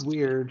 That one's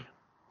weird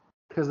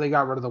because they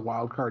got rid of the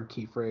wild card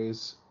key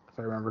phrase, if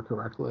I remember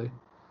correctly.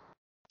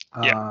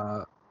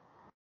 Yeah.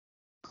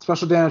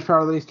 Special damage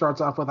power that he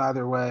starts off with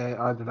either way,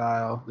 either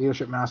dial.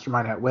 Leadership,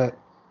 Mastermind at Wit.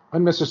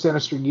 When Mr.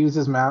 Sinister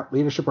uses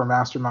Leadership or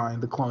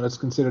Mastermind, the clone is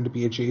considered to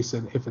be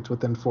adjacent if it's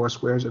within 4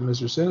 squares of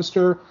Mr.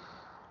 Sinister.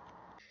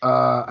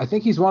 I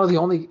think he's one of the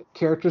only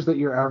characters that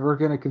you're ever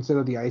going to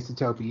consider the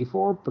Isotope E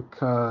for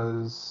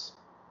because...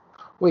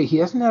 Wait, he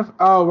doesn't have...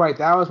 Oh, right,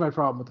 that was my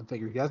problem with the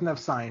figure. He doesn't have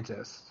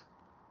Scientist.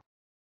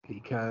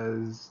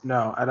 Because,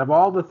 no, out of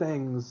all the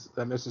things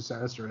that Mr.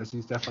 Sinister is,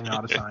 he's definitely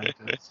not a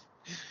scientist.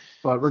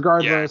 But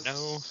regardless...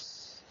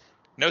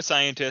 Yeah, no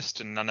scientist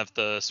and none of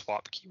the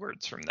swap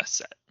keywords from this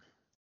set.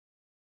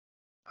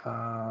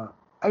 I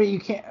mean, you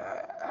can't...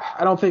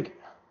 I don't think...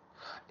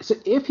 So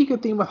if he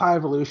could theme with High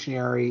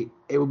Evolutionary,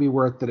 it would be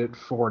worth it at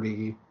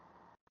 40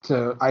 to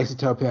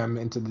isotope him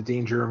into the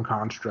Danger Room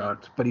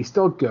construct. But he's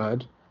still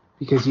good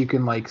because you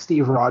can like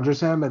Steve Rogers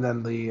him, and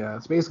then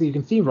so basically you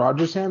can Steve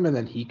Rogers him, and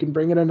then he can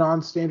bring in a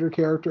non-standard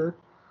character.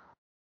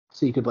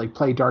 So you could like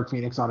play Dark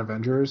Phoenix on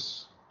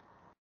Avengers.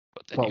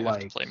 But then you have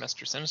to play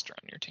Mr. Sinister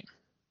on your team.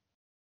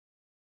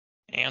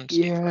 And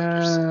Steve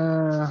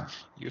Rogers.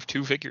 You have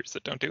 2 figures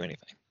that don't do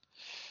anything.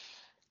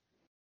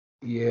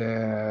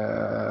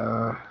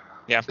 Yeah.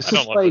 Yeah, I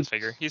don't love this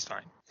figure. He's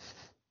fine.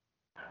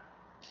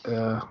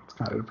 It's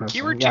kind of depressing.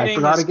 Keyword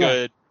cheating is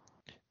good.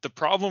 The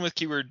problem with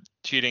keyword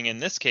cheating in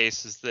this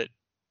case is that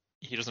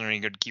he doesn't have any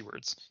good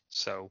keywords.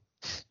 So.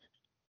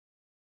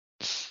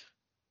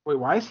 Wait,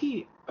 why is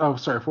he? Oh,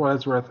 sorry. For what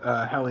it's worth,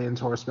 Hellions,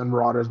 Horseman,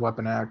 Marauders,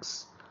 Weapon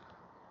X,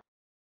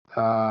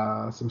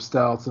 some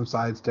stealth, some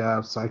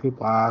sidestep, Psychic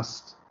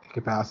Blast,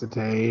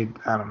 Incapacitate.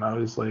 I don't know.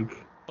 He's like.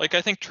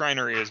 I think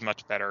Trinery is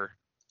much better.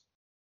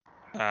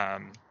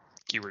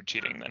 Keyword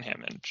cheating than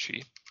him, and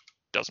she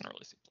doesn't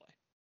really see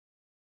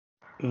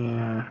play.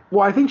 Yeah.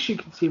 Well, I think she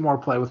can see more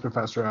play with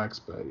Professor X,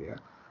 but yeah.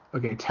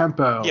 Okay,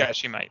 Tempo. Yeah,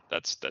 she might.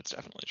 That's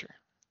definitely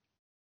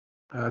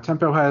true.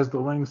 Tempo has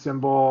the wing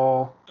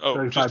symbol.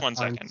 Oh, just 1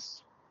 second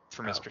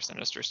for Mr.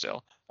 Sinister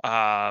still.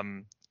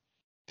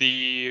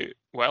 The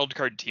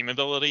wildcard team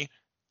ability,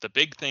 the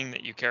big thing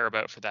that you care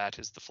about for that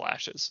is the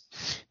flashes.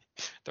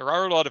 There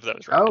are a lot of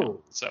those right now,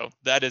 so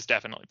that is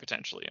definitely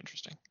potentially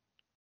interesting.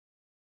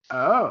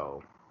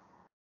 Oh.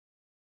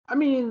 I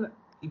mean,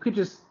 you could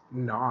just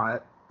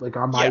not, like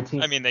on my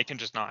team. I mean, they can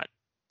just not.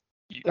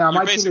 You're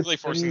my basically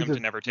forcing them to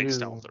never take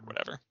stealth or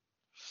whatever.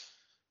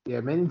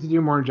 Yeah, meaning to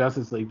do more in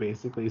Justice League,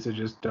 basically, so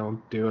just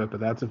don't do it, but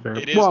that's a fair...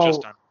 It is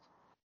just...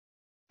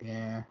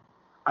 Yeah.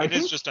 It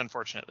is just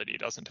unfortunate that he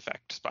doesn't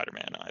affect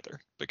Spider-Man either,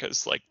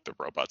 because, like, the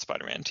robot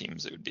Spider-Man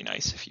teams, it would be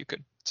nice if you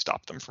could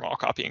stop them from all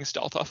copying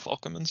stealth off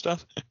Fulcrum and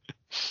stuff.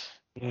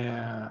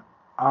 Yeah.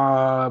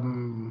 I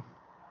mean,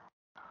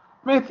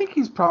 I think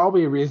he's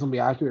probably a reasonably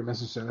accurate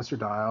Mr. Sinister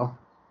Dial.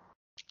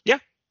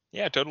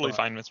 Yeah, totally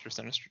fine Mr.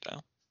 Sinister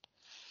Dial.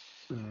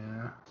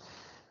 Yeah.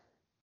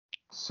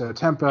 So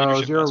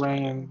tempo, zero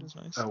range.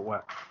 Nice. Oh,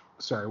 what?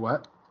 Sorry,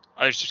 what?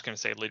 I was just going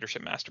to say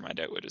Leadership Mastermind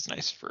Outwit is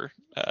nice for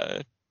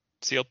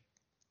Sealed.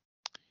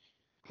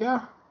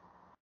 Yeah.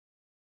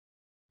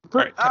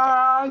 But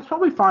he's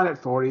probably fine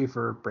at 40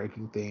 for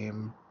Breaking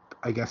Theme.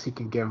 I guess he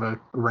can give a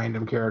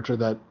random character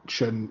that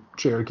shouldn't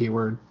share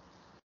keywords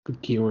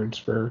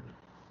for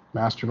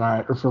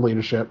Mastermind or for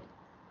Leadership.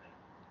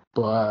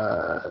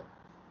 But,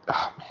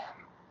 oh man.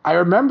 I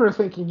remember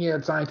thinking he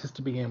had Scientist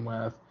to begin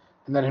with,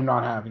 and then him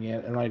not having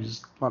it, and I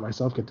just let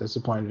myself get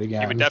disappointed again.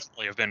 He would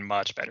definitely have been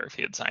much better if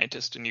he had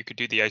Scientist, and you could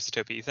do the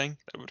Isotopy thing.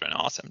 That would have been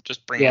awesome.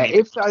 Just bring anything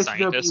if the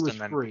Isotopy was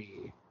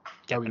free.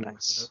 That would be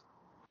nice.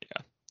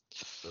 Yeah.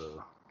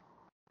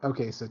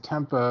 Okay, so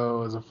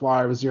tempo is a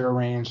flyer with 0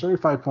 range,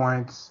 35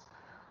 points.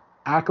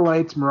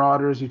 Acolytes,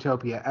 Marauders,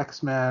 Utopia,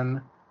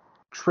 X-Men.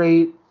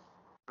 Trait,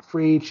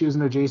 free, choose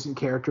an adjacent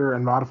character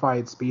and modify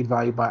its speed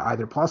value by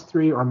either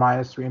 +3 or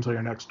 -3 until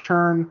your next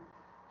turn.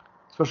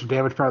 Special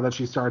damage power that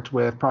she starts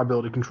with,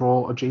 probability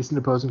control. Adjacent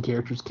opposing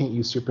characters can't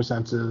use super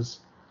senses.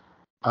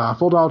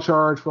 Full dial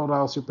charge, full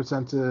dial super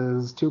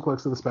senses, 2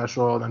 clicks of the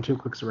special, then 2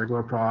 clicks of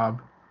regular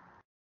prob.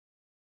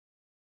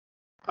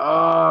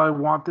 I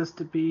want this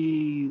to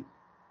be...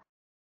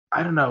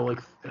 I don't know.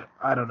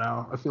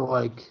 I feel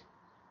like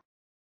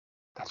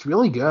that's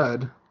really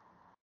good.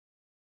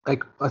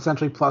 Like,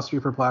 essentially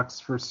 +3 perplex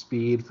for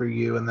speed for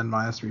you, and then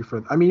 -3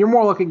 for... I mean, you're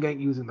more looking at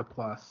using the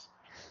plus.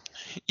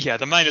 Yeah,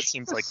 the minus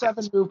seems like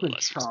 7 movement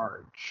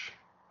charge.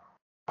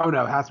 Oh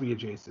no, it has to be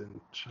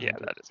adjacent. Yeah,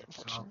 that is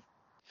unfortunate.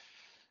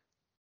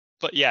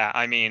 But yeah,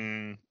 I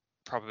mean,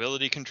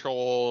 probability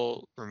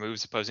control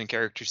removes opposing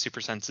character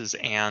super senses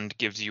and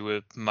gives you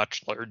a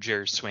much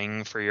larger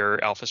swing for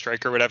your Alpha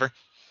Strike or whatever.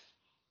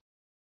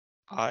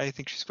 I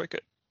think she's quite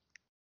good.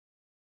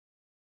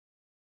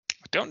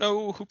 I don't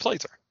know who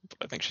plays her, but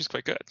I think she's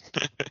quite good.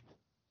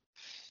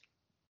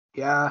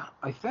 Yeah,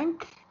 I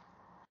think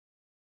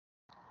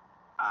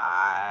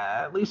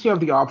at least you have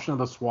the option of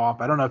the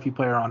swap. I don't know if you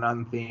play her on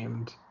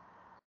unthemed.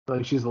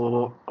 Like she's a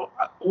little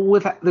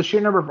with the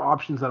sheer number of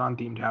options that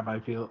unthemed have. I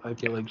feel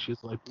like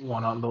she's like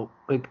one on the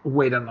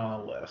way down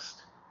on the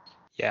list.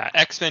 Yeah,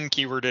 X-Men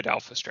keyworded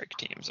Alpha Strike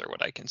teams are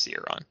what I can see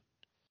her on.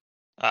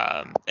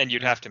 And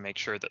you'd have to make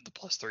sure that the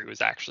 +3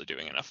 was actually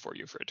doing enough for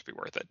you for it to be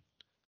worth it.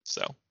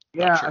 So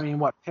yeah, sure. I mean,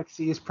 what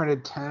Pixie is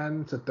printed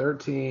 10 to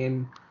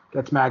 13,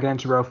 gets Maggot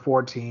into row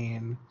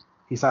 14.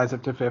 He sides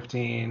up to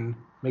 15,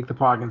 make the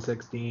Poggin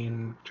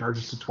 16,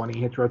 charges to 20,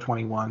 hits row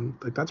 21.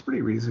 Like that's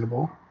pretty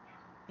reasonable.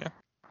 Yeah.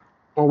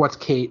 Or what's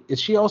Kate? Is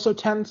she also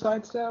 10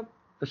 sidestep?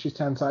 Or she's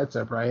 10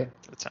 sidestep, right?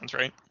 That sounds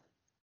right.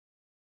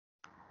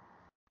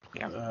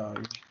 Yeah.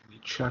 Let me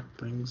check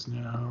things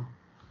now.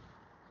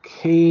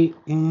 Kate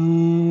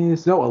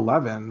is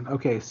 11.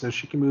 Okay, so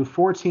she can move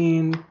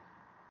 14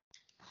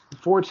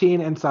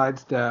 and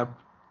sidestep.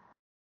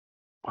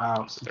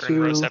 Wow. So they're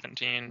in row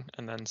 17,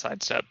 and then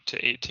sidestep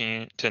to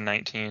 18 to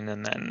 19,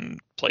 and then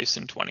place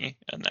in 20,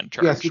 and then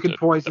charge. Yes, you can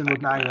poison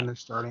with 9 when they're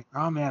starting.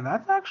 Oh man,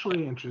 that's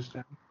actually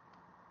interesting.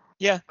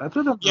 Yeah. That's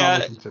what I'm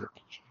considering.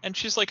 And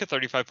she's like a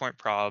 35-point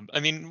prob.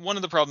 I mean, one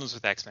of the problems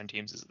with X-Men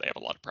teams is that they have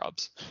a lot of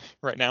probs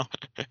right now.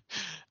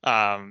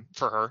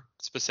 For her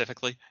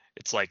specifically,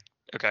 it's like,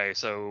 okay,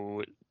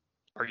 so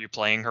are you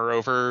playing her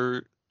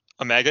over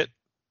a Maggot?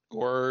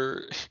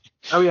 Or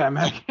oh yeah,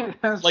 Maggot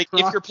has like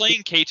probs. If you're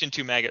playing Kate and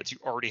 2 Maggots, you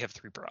already have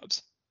 3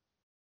 probs.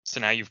 So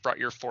now you've brought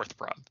your 4th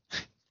prob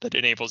that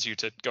enables you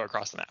to go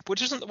across the map,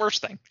 which isn't the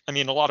worst thing. I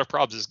mean, a lot of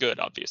probs is good,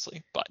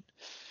 obviously, but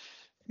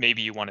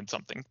maybe you wanted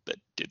something that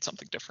did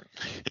something different.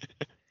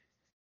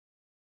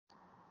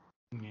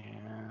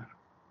 Yeah.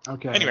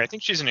 Okay. Anyway, I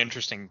think she's an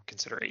interesting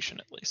consideration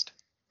at least.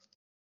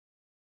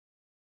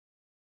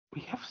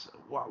 We have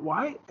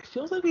why? It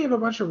feels like we have a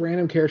bunch of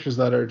random characters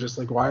that are just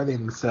like, why are they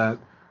in the set?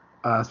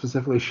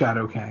 Specifically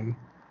Shadow King.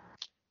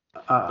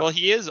 Well,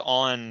 he is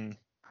on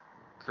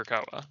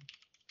Krakoa,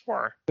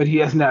 but he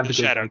has the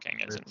Shadow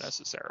King isn't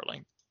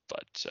necessarily.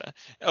 But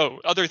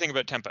other thing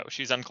about tempo,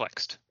 she's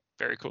unclicked.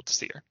 Very cool to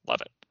see her.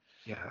 Love it.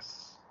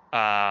 Yes.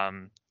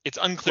 It's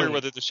unclear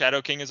whether the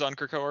Shadow King is on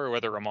Krakoa or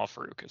whether Ramal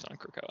Farouk is on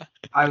Krakoa.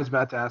 I was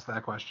about to ask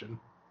that question.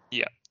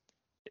 Yeah.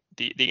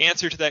 The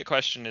answer to that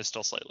question is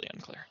still slightly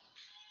unclear.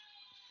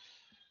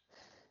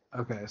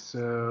 Okay,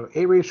 so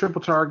 8 reach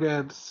triple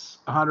targets,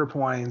 100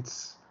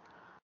 points.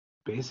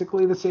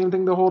 Basically the same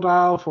thing the whole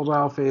dial. Full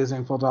dial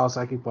phasing, full dial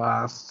psychic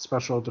blast,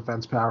 special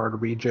defense power to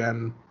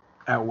regen,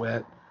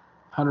 outwit.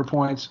 100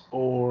 points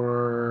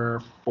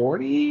or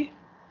 40?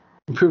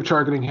 Improved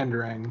targeting,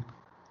 hindering.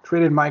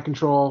 Traded mind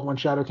control. When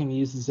Shadow King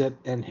uses it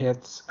and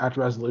hits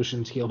after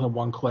resolutions, heal him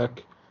 1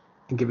 click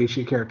and give each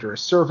character a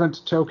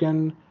servant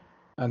token.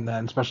 And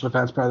then special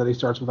defense power that he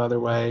starts with either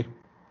way.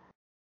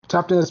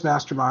 Tapped in his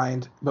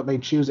mastermind, but may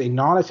choose a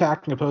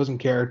non-attacking opposing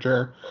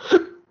character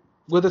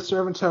with a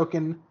servant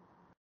token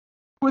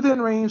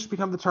within range to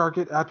become the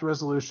target. After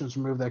resolutions,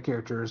 remove that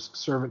character's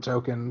servant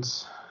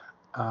tokens.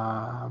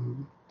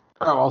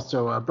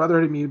 Also,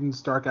 Brotherhood of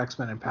Mutants, Dark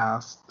X-Men, and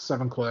Past,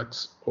 7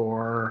 clicks,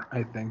 or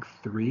I think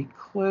 3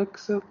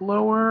 clicks at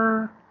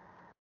lower.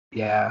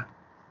 Yeah.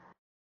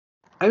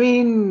 I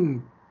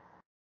mean,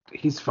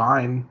 he's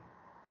fine.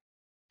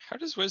 How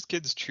does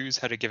WizKids choose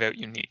how to give out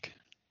unique?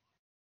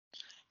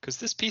 Because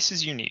this piece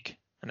is unique,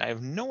 and I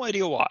have no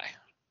idea why.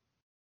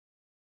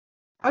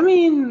 I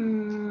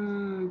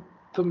mean,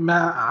 the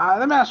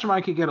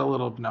mastermind could get a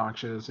little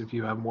obnoxious if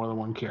you have more than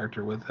one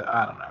character with it.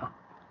 I don't know.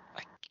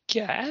 I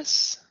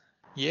guess.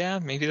 Yeah,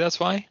 maybe that's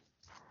why.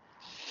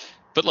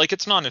 But like,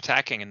 it's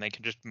non-attacking, and they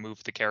can just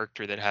move the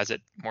character that has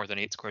it more than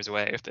 8 squares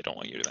away if they don't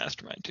want you to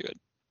mastermind to it.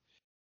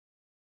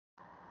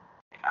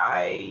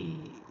 I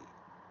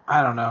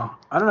don't know.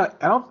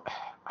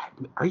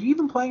 Are you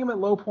even playing him at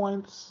low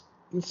points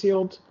in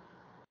sealed?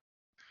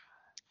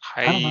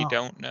 I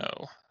don't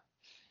know.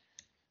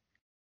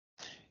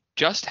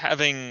 Just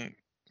having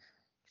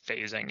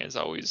phasing is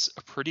always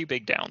a pretty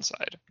big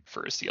downside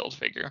for a sealed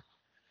figure.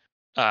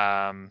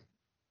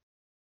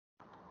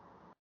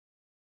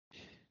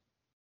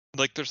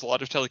 Like, there's a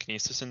lot of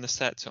telekinesis in this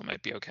set, so it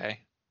might be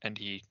okay. And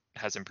he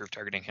has improved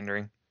targeting,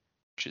 hindering,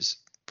 which is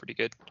pretty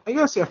good. I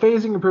guess, yeah,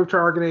 phasing, improved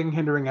targeting,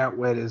 hindering,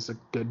 outwit is a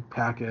good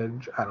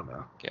package. I don't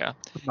know. Yeah.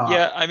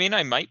 Yeah, I mean,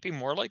 I might be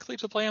more likely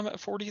to play him at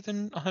 40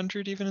 than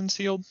 100 even in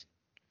sealed.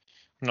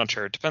 I'm not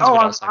sure. It depends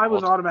what else I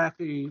was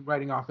automatically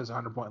writing off his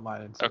 100-point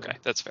line in sealed. Okay,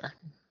 that's fair.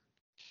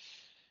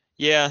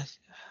 Yeah,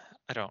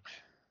 I don't.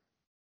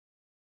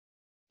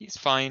 He's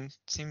fine.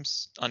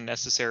 Seems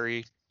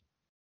unnecessary,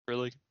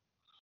 really.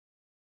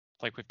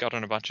 Like, we've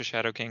gotten a bunch of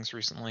Shadow Kings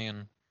recently,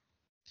 and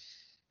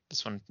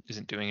this one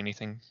isn't doing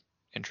anything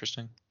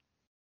interesting.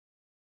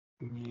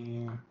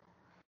 Yeah.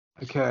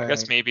 Okay. I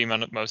guess maybe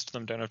most of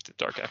them don't have the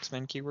Dark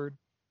X-Men keyword.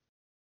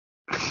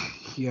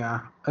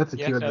 Yeah, that's a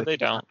keyword. No, they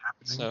don't.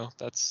 So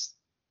that's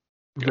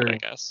good, I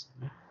guess.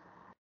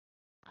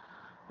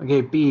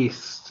 Okay,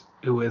 Beast,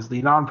 who is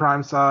the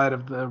non-prime side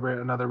of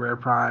another rare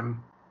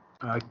prime.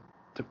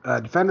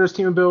 Defenders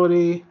team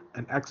ability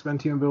and X-Men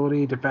team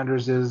ability.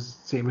 Defenders is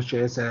same as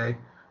JSA.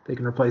 They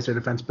can replace their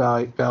defense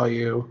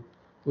value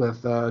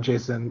with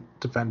Jason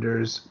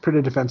Defenders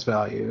printed defense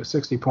value,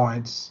 60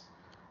 points.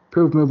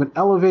 Improved movement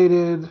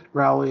elevated,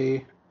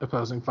 rally,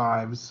 opposing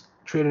 5s,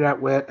 traded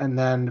outwit, and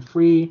then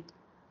free.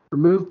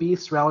 Remove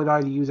Beast's rally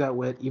die to use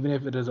outwit, even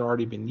if it has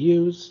already been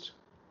used.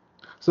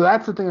 So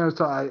that's the thing I was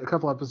talking a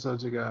couple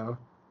episodes ago.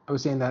 I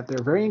was saying that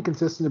they're very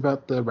inconsistent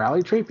about the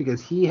rally trait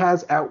because he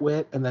has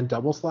outwit and then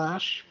double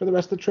slash for the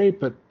rest of the trait,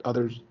 but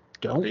others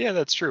don't. Yeah,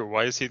 that's true.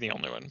 Why is he the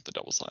only one with the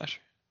double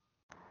slash?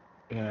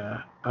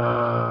 Yeah.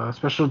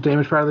 Special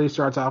damage priority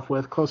starts off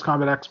with close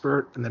combat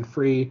expert and then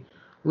free.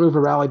 Remove a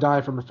rally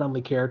die from a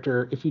friendly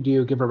character. If you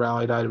do, give a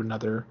rally die to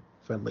another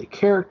friendly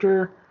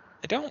character.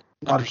 I don't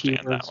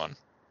understand that one.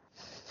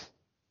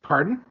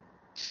 Pardon?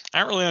 I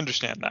don't really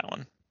understand that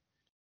one.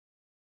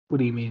 What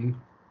do you mean?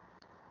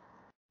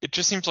 It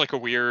just seems like a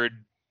weird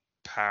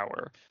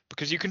power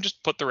because you can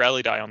just put the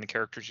rally die on the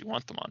characters you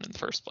want them on in the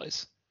first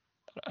place.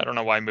 I don't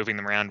know why moving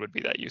them around would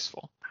be that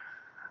useful.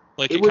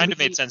 Like, it kind of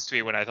made sense to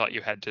me when I thought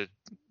you had to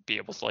be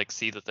able to like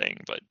see the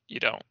thing, but you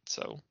don't.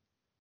 So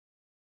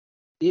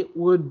it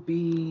would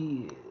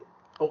be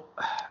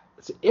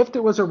if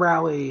there was a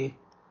rally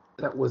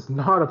that was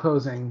not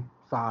opposing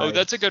 5. Oh,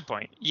 that's a good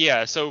point.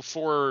 Yeah, so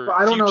for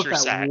I don't know if that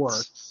sets,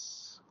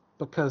 works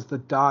because the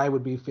die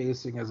would be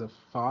facing as a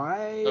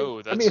 5.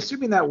 Oh, I mean,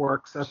 assuming that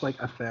works, that's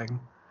like a thing.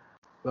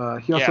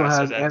 He also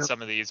has. So then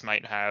some of these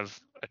might have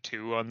a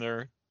 2 on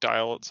their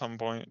dial at some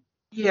point.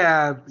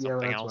 Yeah,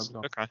 something else.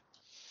 Okay.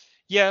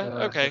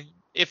 Yeah. Okay.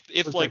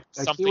 If like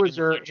something keywords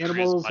are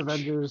animals,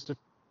 Avengers,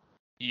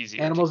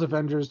 easier. Animals,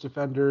 Avengers,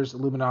 Defenders,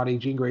 Illuminati,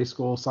 Jean Grey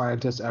School,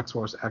 Scientists,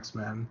 X-Force,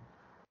 X-Men.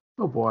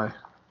 Oh boy.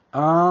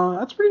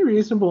 That's pretty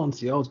reasonable in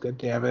sealed. Good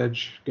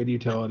damage, good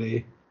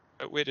utility.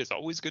 Wit is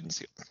always good in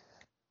sealed.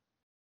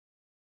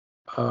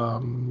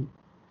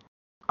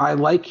 I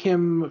like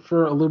him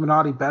for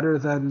Illuminati better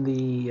than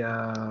the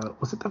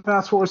was it the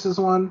Fast Forces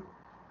one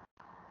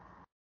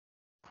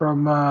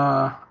from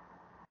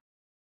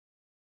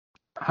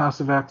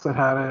House of X that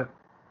had it?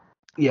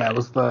 Yeah, it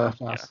was the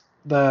Fast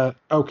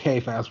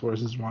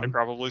Forces one. I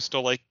probably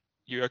still like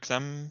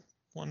UXM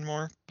one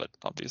more, but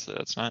obviously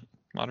that's not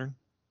modern.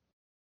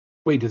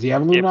 Wait, does he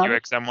have Illuminati?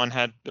 If UXM one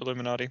had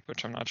Illuminati,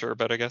 which I'm not sure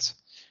about, I guess.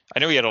 I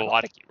know he had a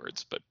lot of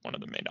keywords, but one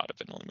of them may not have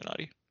been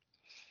Illuminati.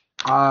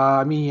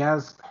 I mean, he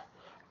has.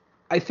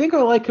 I think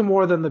I like him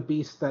more than the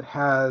beast that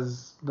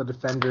has the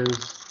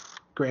defenders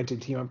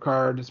granted team up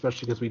card,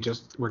 especially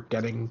because we're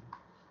getting.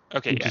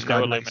 Okay, yeah,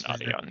 no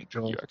Illuminati on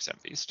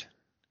UXM Beast.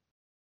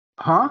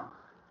 Huh?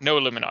 No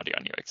Illuminati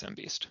on UXM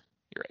Beast.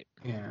 You're right.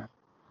 Yeah.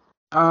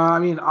 I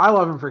mean, I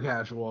love him for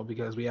casual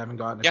because we haven't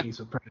gotten a piece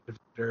with Predator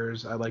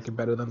Defenders. I like him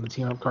better than the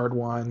team up card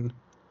one.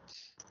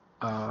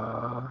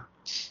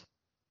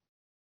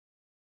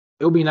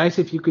 It would be nice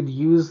if you could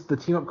use the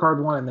team up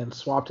card one and then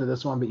swap to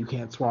this one, but you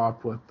can't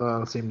swap with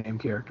the same name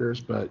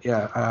characters. But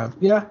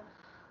yeah,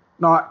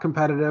 not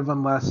competitive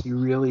unless you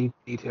really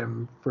need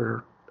him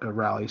for a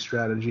rally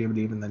strategy, but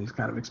even then he's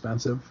kind of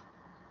expensive.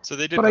 So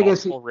they did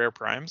multiple rare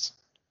primes?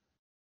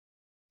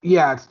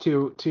 Yeah, it's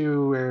two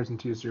rares and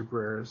 2 super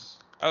rares.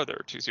 Oh, there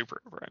were 2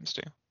 super primes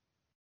too.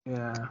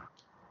 Yeah.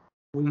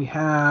 We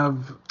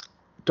have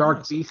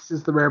Dark Beast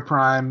is the rare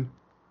prime.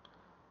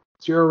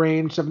 0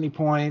 range, 70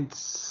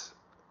 points.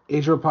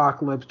 Age of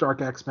Apocalypse,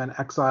 Dark X-Men,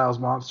 Exiles,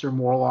 Monster,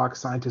 Warlock,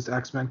 Scientist,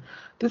 X-Men.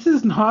 This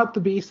is not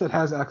the beast that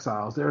has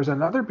Exiles. There's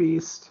another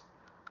beast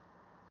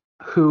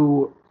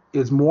who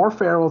is more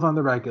feral than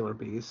the regular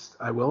beast,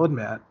 I will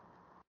admit,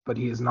 but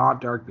he is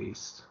not Dark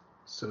Beast.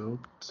 So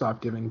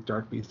stop giving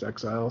Dark Beast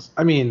Exiles.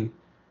 I mean,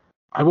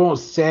 I won't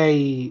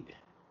say...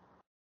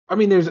 I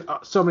mean, there's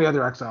so many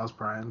other Exiles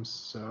primes,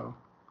 so...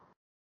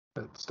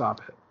 But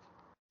stop it.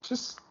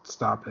 Just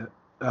stop it.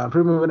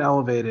 Improvement when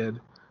elevated.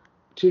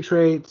 2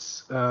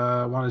 traits.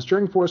 One is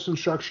during force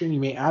construction, you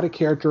may add a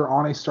character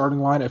on a starting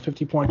line at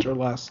 50 points or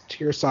less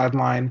to your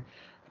sideline.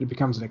 It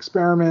becomes an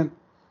experiment.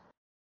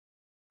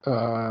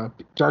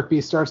 Dark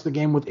Beast starts the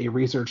game with a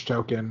research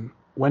token.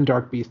 When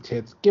Dark Beast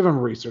hits, give him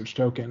a research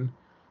token.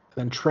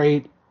 Then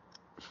trait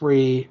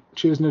free,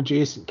 choose an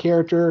adjacent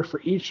character. For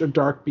each of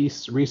Dark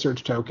Beast's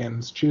research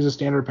tokens, choose a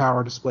standard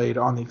power displayed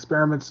on the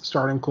experiment's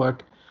starting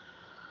click.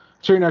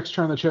 To your next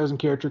turn, the chosen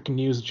character can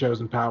use the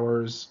chosen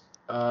powers.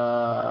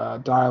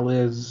 Dial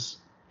is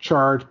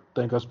charge,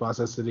 then goes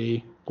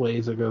plasticity.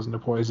 Blaze, that goes into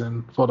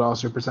poison. Full dial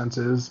super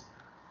senses.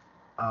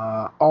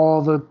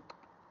 All the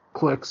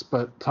clicks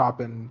but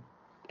top and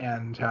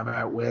have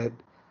outwit.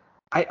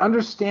 I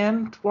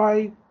understand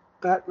why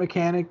that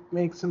mechanic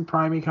makes him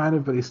primey kind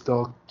of, but he's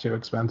still too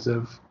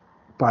expensive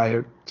by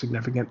a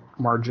significant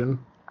margin.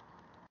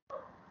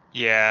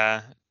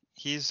 Yeah,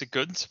 he's a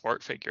good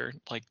support figure,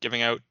 like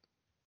giving out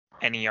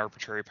any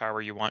arbitrary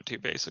power you want to,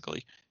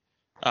 basically,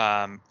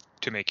 to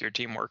make your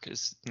team work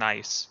is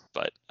nice,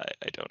 but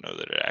I don't know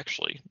that it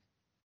actually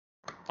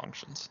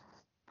functions.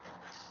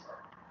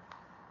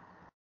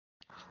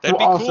 That'd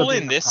be cool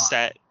in this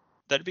set.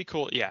 That'd be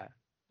cool, yeah.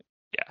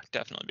 Yeah,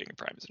 definitely being a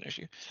prime is an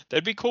issue.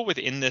 That'd be cool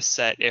within this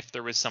set if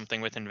there was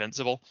something with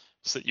Invincible,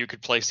 so that you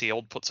could play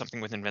sealed, put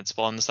something with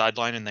Invincible on the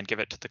sideline, and then give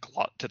it to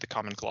the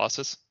common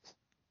Colossus.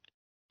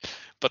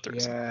 But there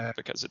isn't,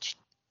 because it's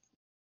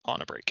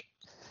on a break.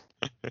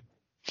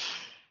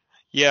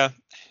 Yeah,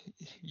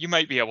 you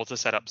might be able to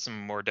set up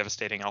some more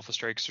devastating Alpha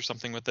Strikes or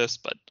something with this,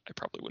 but I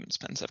probably wouldn't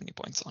spend 70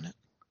 points on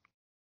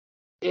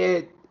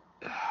it.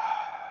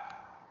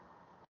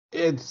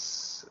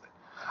 It's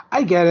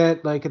I get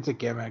it, like it's a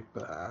gimmick,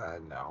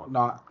 but no,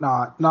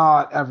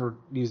 not ever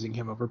using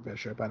him over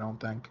Bishop, I don't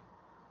think.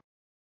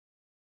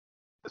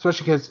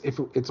 Especially because if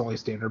it's only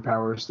standard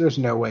powers, there's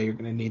no way you're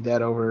going to need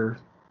that over.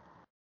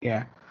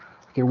 Yeah.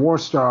 Okay,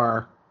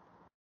 Warstar.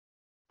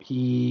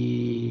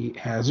 He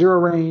has 0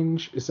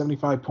 range, is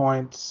 75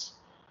 points.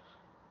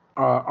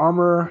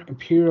 Armor,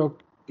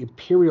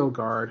 Imperial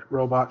Guard,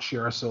 Robot,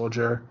 Shi'ar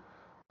Soldier.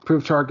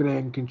 Improved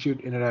targeting, can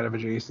shoot in and out of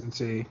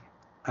adjacency.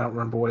 I don't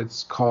remember what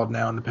it's called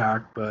now in the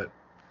pack, but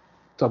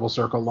double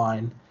circle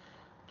line.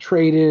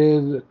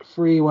 Traded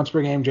free once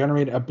per game,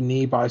 generate a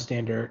B'ni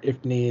bystander.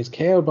 If B'ni is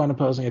KO'd by an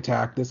opposing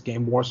attack, this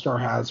game Warstar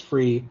has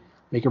free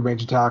make a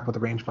range attack with a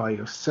range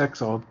value of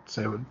 6. I'll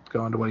say it would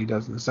go into what he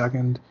does in a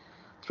second.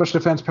 Special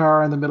defense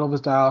power in the middle of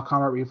his dial,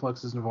 combat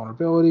reflexes and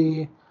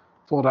vulnerability.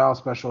 Full dial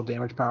special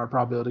damage power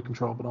probability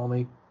control, but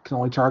can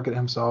only target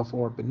himself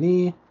or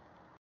B'ni.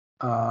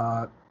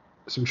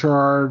 Some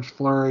charge,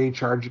 flurry,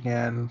 charge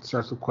again,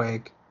 starts with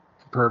quake,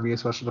 impervious,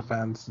 special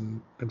defense, and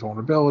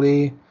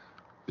invulnerability.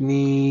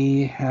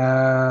 B'ni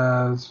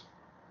has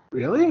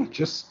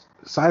just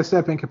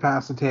sidestep,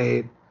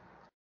 incapacitate,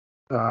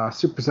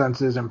 super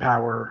senses, and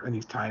power, and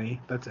he's tiny.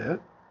 That's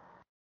it.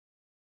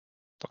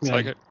 Looks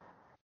like it.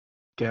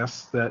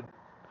 Guess that.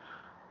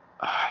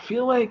 I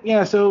feel like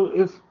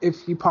So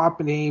if you pop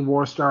B'ni,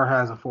 Warstar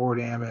has a 4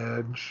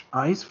 damage.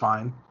 He's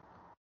fine.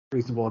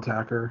 Reasonable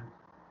attacker.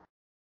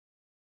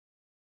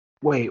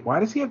 Wait, why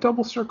does he have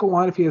double circle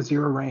line if he has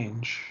 0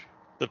 range?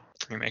 The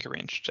free make a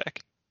range check.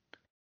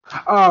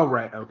 Oh,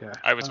 right, okay.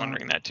 I was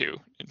wondering that too,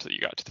 until you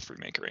got to the free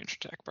make a range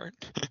attack part.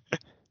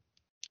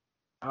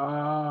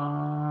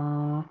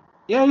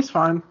 Yeah, he's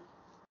fine.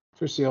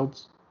 For sealed.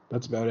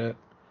 That's about it.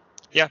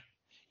 Yeah.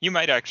 You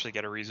might actually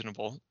get a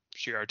reasonable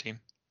Shi'ar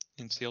team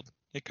in sealed.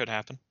 It could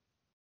happen.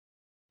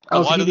 A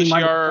lot of the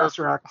Shi'ar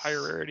are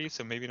higher rarity,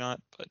 so maybe not,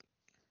 but...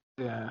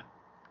 Yeah.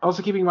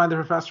 Also, keeping in mind that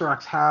Professor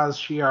X has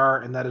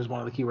Shi'ar, and that is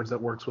one of the keywords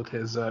that works with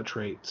his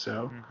trait.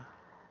 So,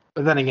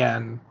 but then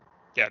again,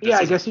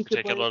 I guess he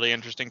particularly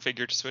interesting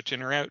figure to switch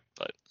in or out,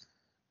 but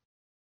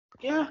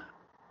yeah,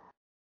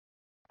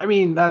 I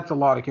mean that's a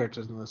lot of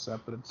characters in this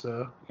set, but it's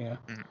yeah.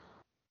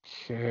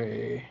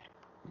 Okay,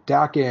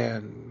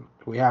 Dakin,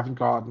 we haven't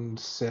gotten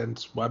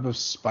since Web of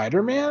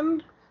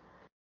Spider-Man.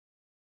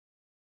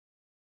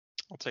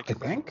 I'll take it.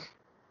 I think.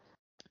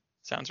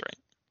 Sounds right.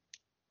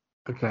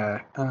 Okay.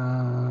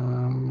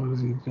 What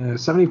was he?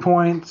 70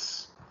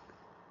 points.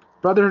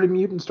 Brotherhood of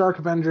Mutants, Dark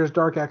Avengers,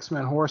 Dark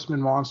X-Men, Horseman,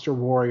 Monster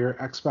Warrior,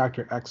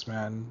 X-Factor,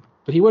 X-Men.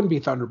 But he wouldn't be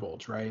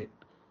Thunderbolts, right?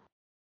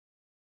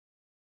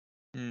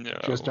 No.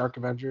 Just Dark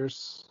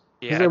Avengers?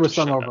 Yeah, there was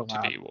some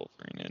overlap. To be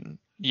Wolverine and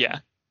yeah,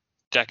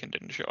 Dakin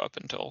didn't show up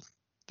until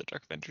the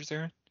Dark Avengers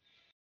era.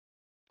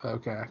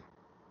 Okay.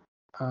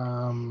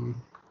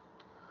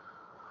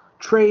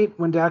 Trait,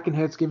 when Dakin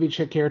hits, give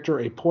each character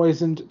a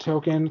poisoned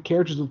token.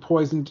 Characters with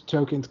poisoned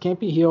tokens can't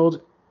be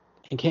healed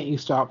and can't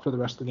use stop for the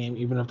rest of the game,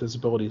 even if this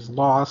ability is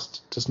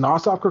lost. Does not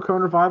stop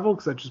Krakoan Revival,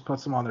 because that just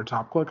puts them on their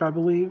top click, I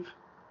believe.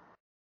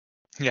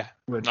 Yeah,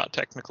 not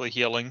technically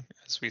healing,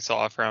 as we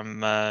saw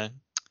from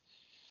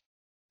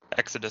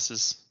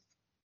Exodus's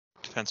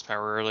defense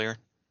power earlier.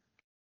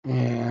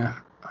 Yeah.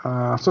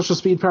 Social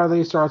speed power that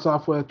he starts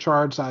off with,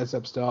 charge,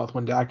 sidestep, stealth.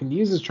 When Dakin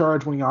uses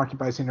charge when he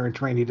occupies hindering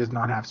terrain, he does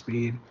not have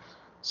speed.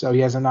 So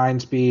he has a 9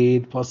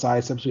 speed plus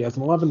sidestep, so he has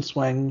an 11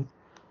 swing.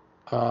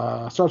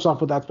 Starts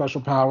off with that special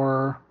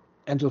power,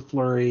 ends with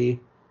flurry,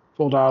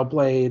 full dial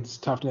blades,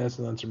 toughness,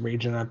 and then some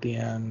regen at the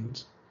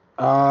end.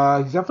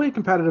 He's definitely a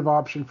competitive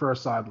option for a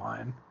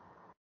sideline.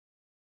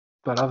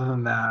 But other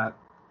than that,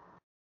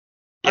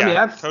 yeah, I mean,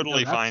 that's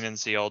totally fine and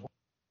sealed.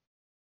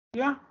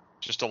 Yeah.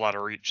 Just a lot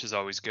of reach is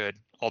always good.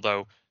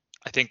 Although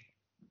I think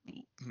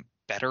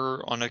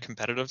better on a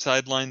competitive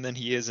sideline than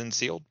he is in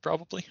sealed,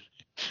 probably.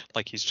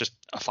 Like he's just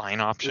a fine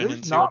option.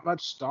 There's not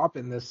much stop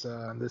in this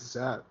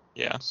set.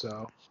 Yeah.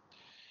 So.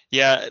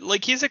 Yeah,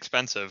 like he's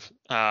expensive.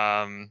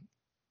 So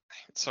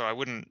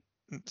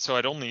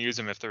I'd only use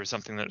him if there was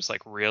something that was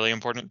like really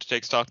important to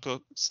take stop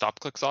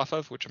clicks off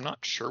of, which I'm not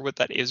sure what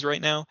that is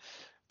right now.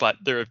 But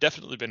there have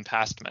definitely been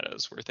past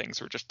metas where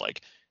things were just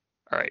like,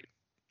 all right,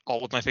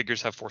 all of my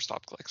figures have 4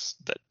 stop clicks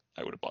that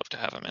I would have loved to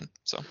have him in.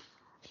 So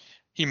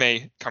he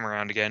may come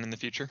around again in the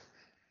future.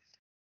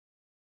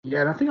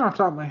 Yeah, nothing off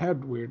the top of my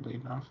head, weirdly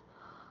enough.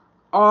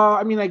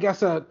 I mean, I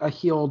guess a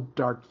healed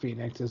Dark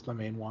Phoenix is the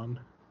main one.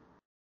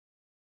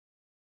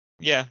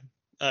 Yeah,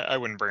 I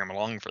wouldn't bring him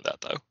along for that,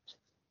 though.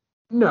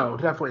 No,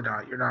 definitely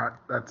not. You're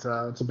not. That's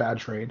a bad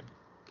trade.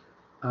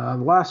 The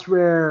last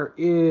rare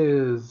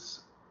is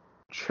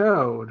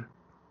Chode.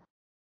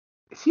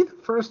 Is he the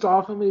first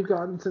dolphin we've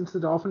gotten since the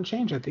dolphin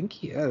change? I think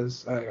he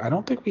is. I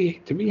don't think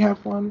did we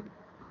have one?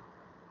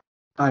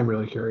 I'm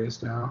really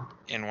curious now.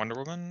 In Wonder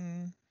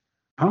Woman?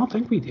 I don't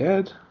think we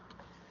did.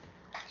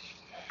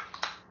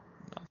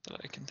 Not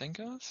that I can think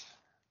of.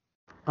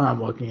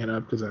 I'm looking it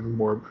up because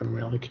I'm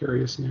really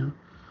curious now.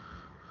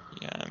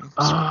 Yeah.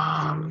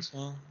 As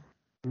well.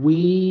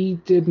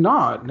 We did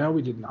not. No,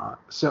 we did not.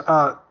 So,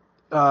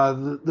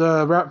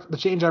 the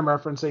change I'm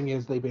referencing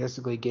is they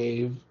basically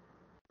gave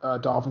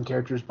dolphin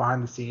characters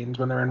behind the scenes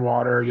when they're in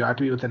water. You have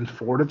to be within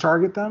 4 to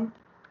target them,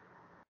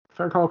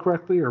 if I recall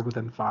correctly, or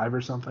within 5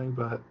 or something.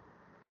 But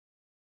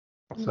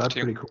so that's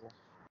pretty cool.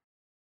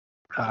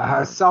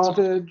 Has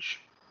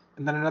salvage,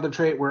 and then another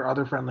trait where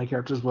other friendly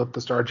characters with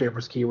the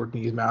Starjammers keyword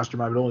can use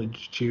Mastermind, but only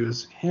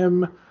choose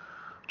him.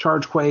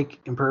 Charge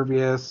Quake,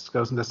 Impervious,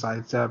 goes into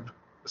Sidestep,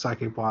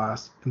 Psychic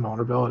Blast,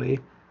 Invulnerability.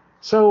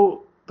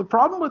 So the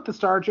problem with the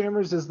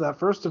Starjammers is that,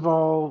 first of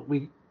all,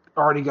 we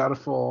already got a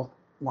full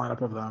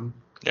lineup of them.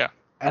 Yeah.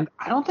 And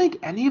I don't think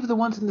any of the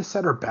ones in this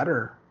set are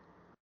better.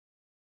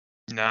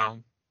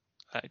 No,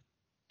 I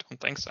don't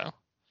think so.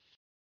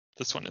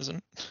 This one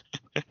isn't.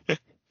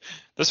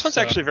 This one's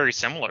actually very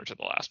similar to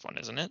the last one,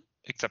 isn't it?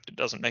 Except it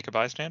doesn't make a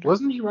bystander.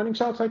 Wasn't he running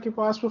Shot Psychic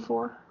Blast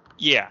before?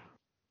 Yeah.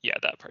 Yeah,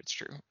 that part's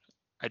true.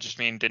 I just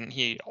mean, didn't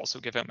he also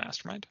give out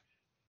Mastermind?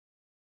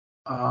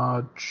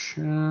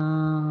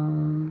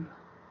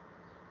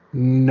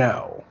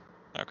 No.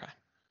 Okay.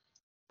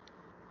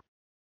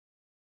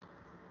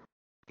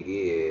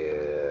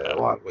 Yeah, a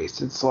lot of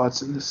wasted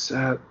slots in this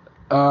set.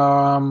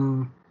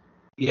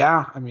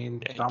 Yeah, I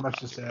mean, not much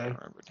to say.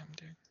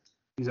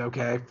 He's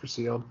okay for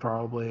sealed,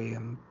 probably,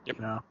 and you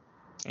know.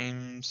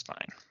 Seems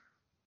fine.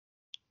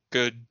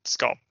 Good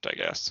sculpt, I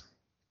guess.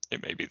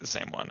 It may be the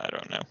same one. I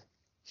don't know.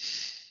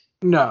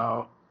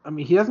 No, I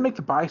mean he doesn't make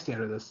the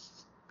bystander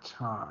this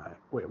time.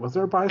 Wait, was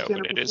there a bystander?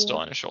 No, but it is still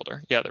on his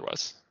shoulder. Yeah, there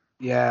was.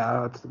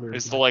 Yeah, that's the weird.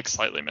 It's the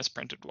slightly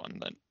misprinted one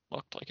that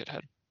looked like it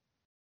had.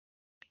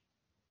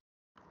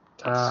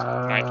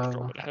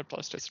 It had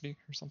plasticity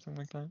or something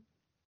like that.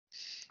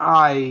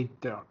 I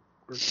don't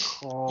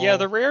recall. Yeah,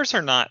 the rares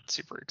are not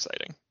super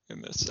exciting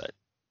in this set.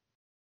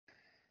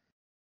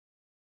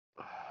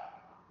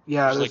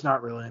 Yeah, there's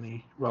not really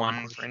any.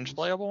 One fringe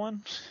playable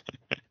one?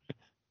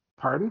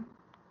 Pardon?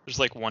 There's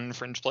one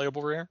fringe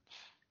playable rare,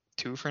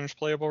 2 fringe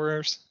playable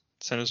rares,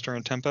 Sinister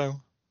and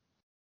Tempo.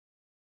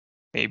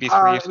 Maybe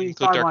 3 if you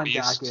include Dark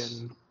Beast. Back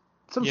in.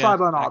 Some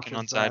sideline options.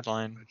 On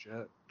sideline.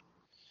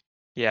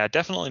 Yeah,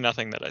 definitely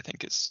nothing that I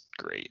think is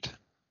great.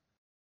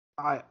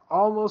 I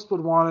almost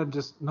would want to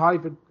just not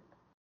even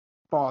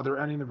bother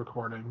ending the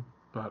recording,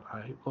 but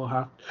I will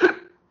have to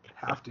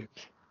have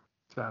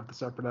the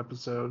separate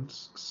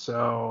episodes.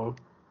 So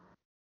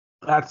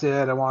that's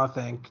it. I want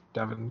to thank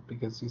Devin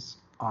because he's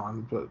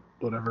on, but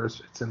whatever,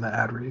 it's in the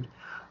ad read.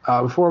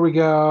 Before we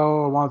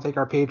go, I want to thank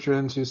our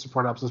patrons who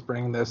support us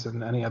bringing this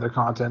and any other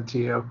content to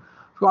you.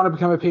 If you want to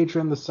become a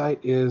patron, the site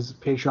is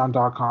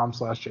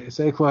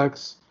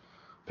patreon.com/JSAclicks.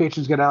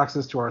 Patrons get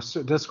access to our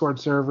Discord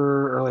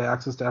server, early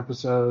access to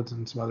episodes,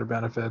 and some other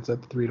benefits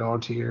at the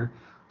 $3 tier.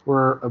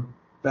 We're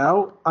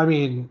about,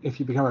 if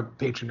you become a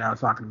patron now,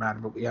 it's not going to matter,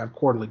 but we have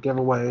quarterly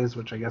giveaways,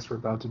 which I guess we're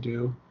about to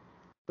do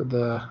for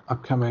the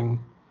upcoming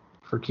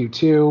for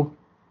Q2.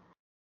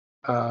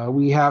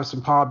 We have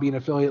some Podbean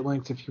affiliate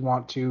links if you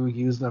want to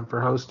use them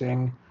for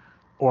hosting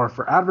or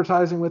for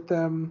advertising with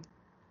them.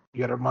 You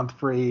get a month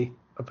free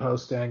of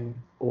hosting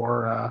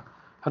or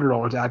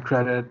 $100 ad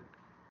credit.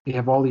 You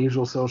have all the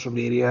usual social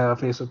media,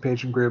 Facebook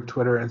patron group,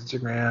 Twitter,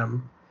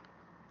 Instagram,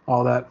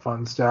 all that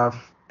fun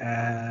stuff.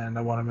 And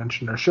I want to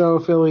mention our show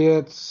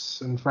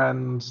affiliates and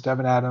friends.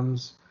 Devin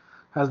Adams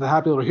has the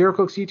Happy Little Hero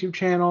Clicks YouTube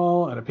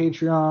channel and a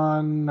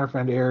Patreon. Our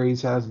friend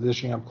Aries has the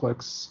Dishing Up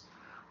Clicks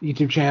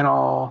YouTube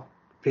channel,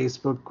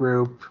 Facebook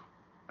group,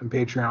 and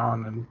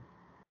Patreon, and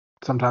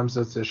sometimes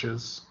does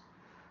dishes.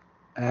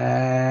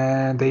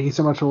 And thank you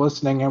so much for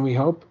listening, and we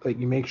hope that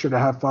you make sure to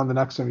have fun the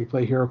next time you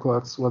play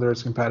HeroClix, whether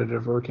it's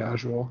competitive or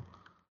casual.